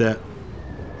appreciate that.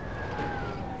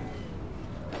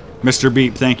 Mr.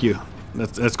 Beep, thank you.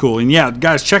 That's cool. And yeah,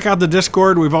 guys, check out the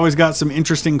Discord. We've always got some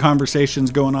interesting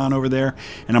conversations going on over there.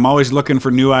 And I'm always looking for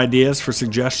new ideas, for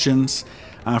suggestions.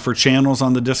 For channels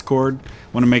on the Discord.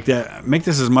 Want to make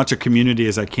this as much a community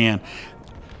as I can.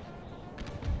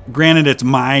 Granted, it's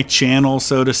my channel,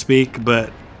 so to speak,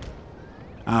 but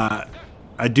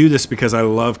I do this because I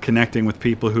love connecting with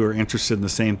people who are interested in the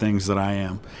same things that I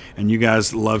am. And you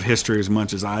guys love history as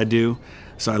much as I do,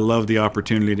 so I love the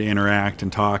opportunity to interact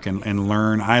and talk and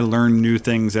learn. I learn new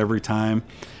things every time.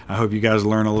 I hope you guys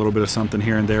learn a little bit of something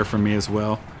here and there from me as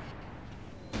well.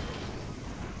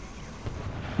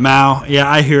 Mao, yeah,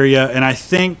 I hear you, and I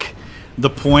think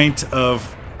the point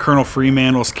of Colonel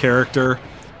Fremantle's character,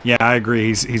 yeah, I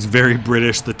agree. He's very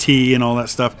British, the tea and all that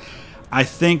stuff. I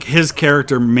think his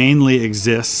character mainly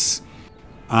exists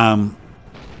what's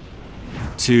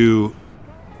the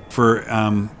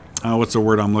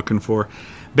word I'm looking for?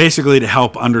 Basically, to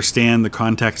help understand the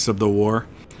context of the war.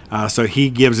 So he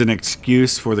gives an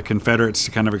excuse for the Confederates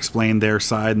to kind of explain their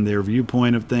side and their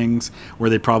viewpoint of things, where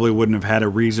they probably wouldn't have had a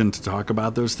reason to talk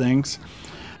about those things.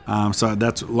 So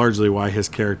that's largely why his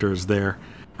character is there.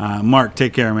 Mark,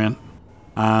 take care, man.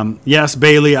 Yes,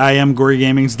 Bailey, I am Gory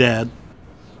Gaming's dad,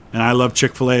 and I love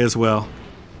Chick-fil-A as well.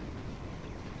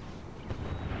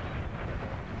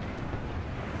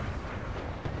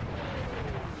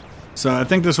 So I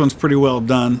think this one's pretty well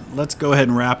done. Let's go ahead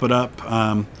and wrap it up.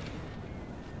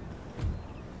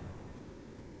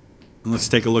 Let's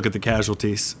take a look at the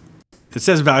casualties. It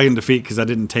says valiant defeat because I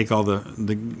didn't take all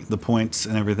the points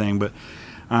and everything. But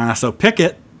so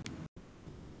Pickett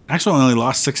actually only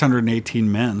lost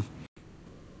 618 men.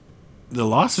 The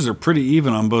losses are pretty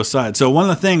even on both sides. So one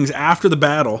of the things after the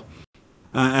battle,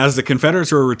 as the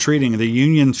Confederates were retreating, the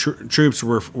Union troops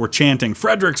were chanting,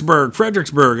 "Fredericksburg,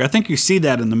 Fredericksburg." I think you see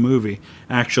that in the movie,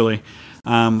 actually.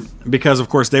 Because, of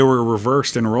course, they were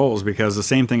reversed in roles, because the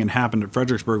same thing had happened at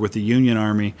Fredericksburg with the Union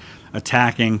Army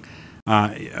attacking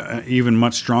even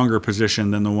much stronger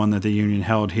position than the one that the Union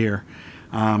held here.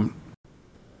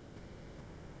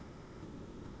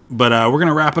 But we're going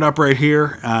to wrap it up right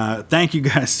here. Thank you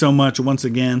guys so much once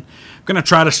again. I'm going to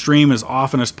try to stream as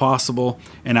often as possible,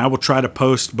 and I will try to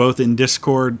post both in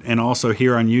Discord and also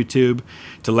here on YouTube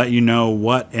to let you know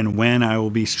what and when I will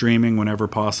be streaming whenever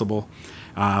possible.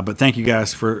 But thank you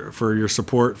guys for your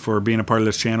support, for being a part of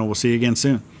this channel. We'll see you again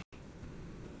soon.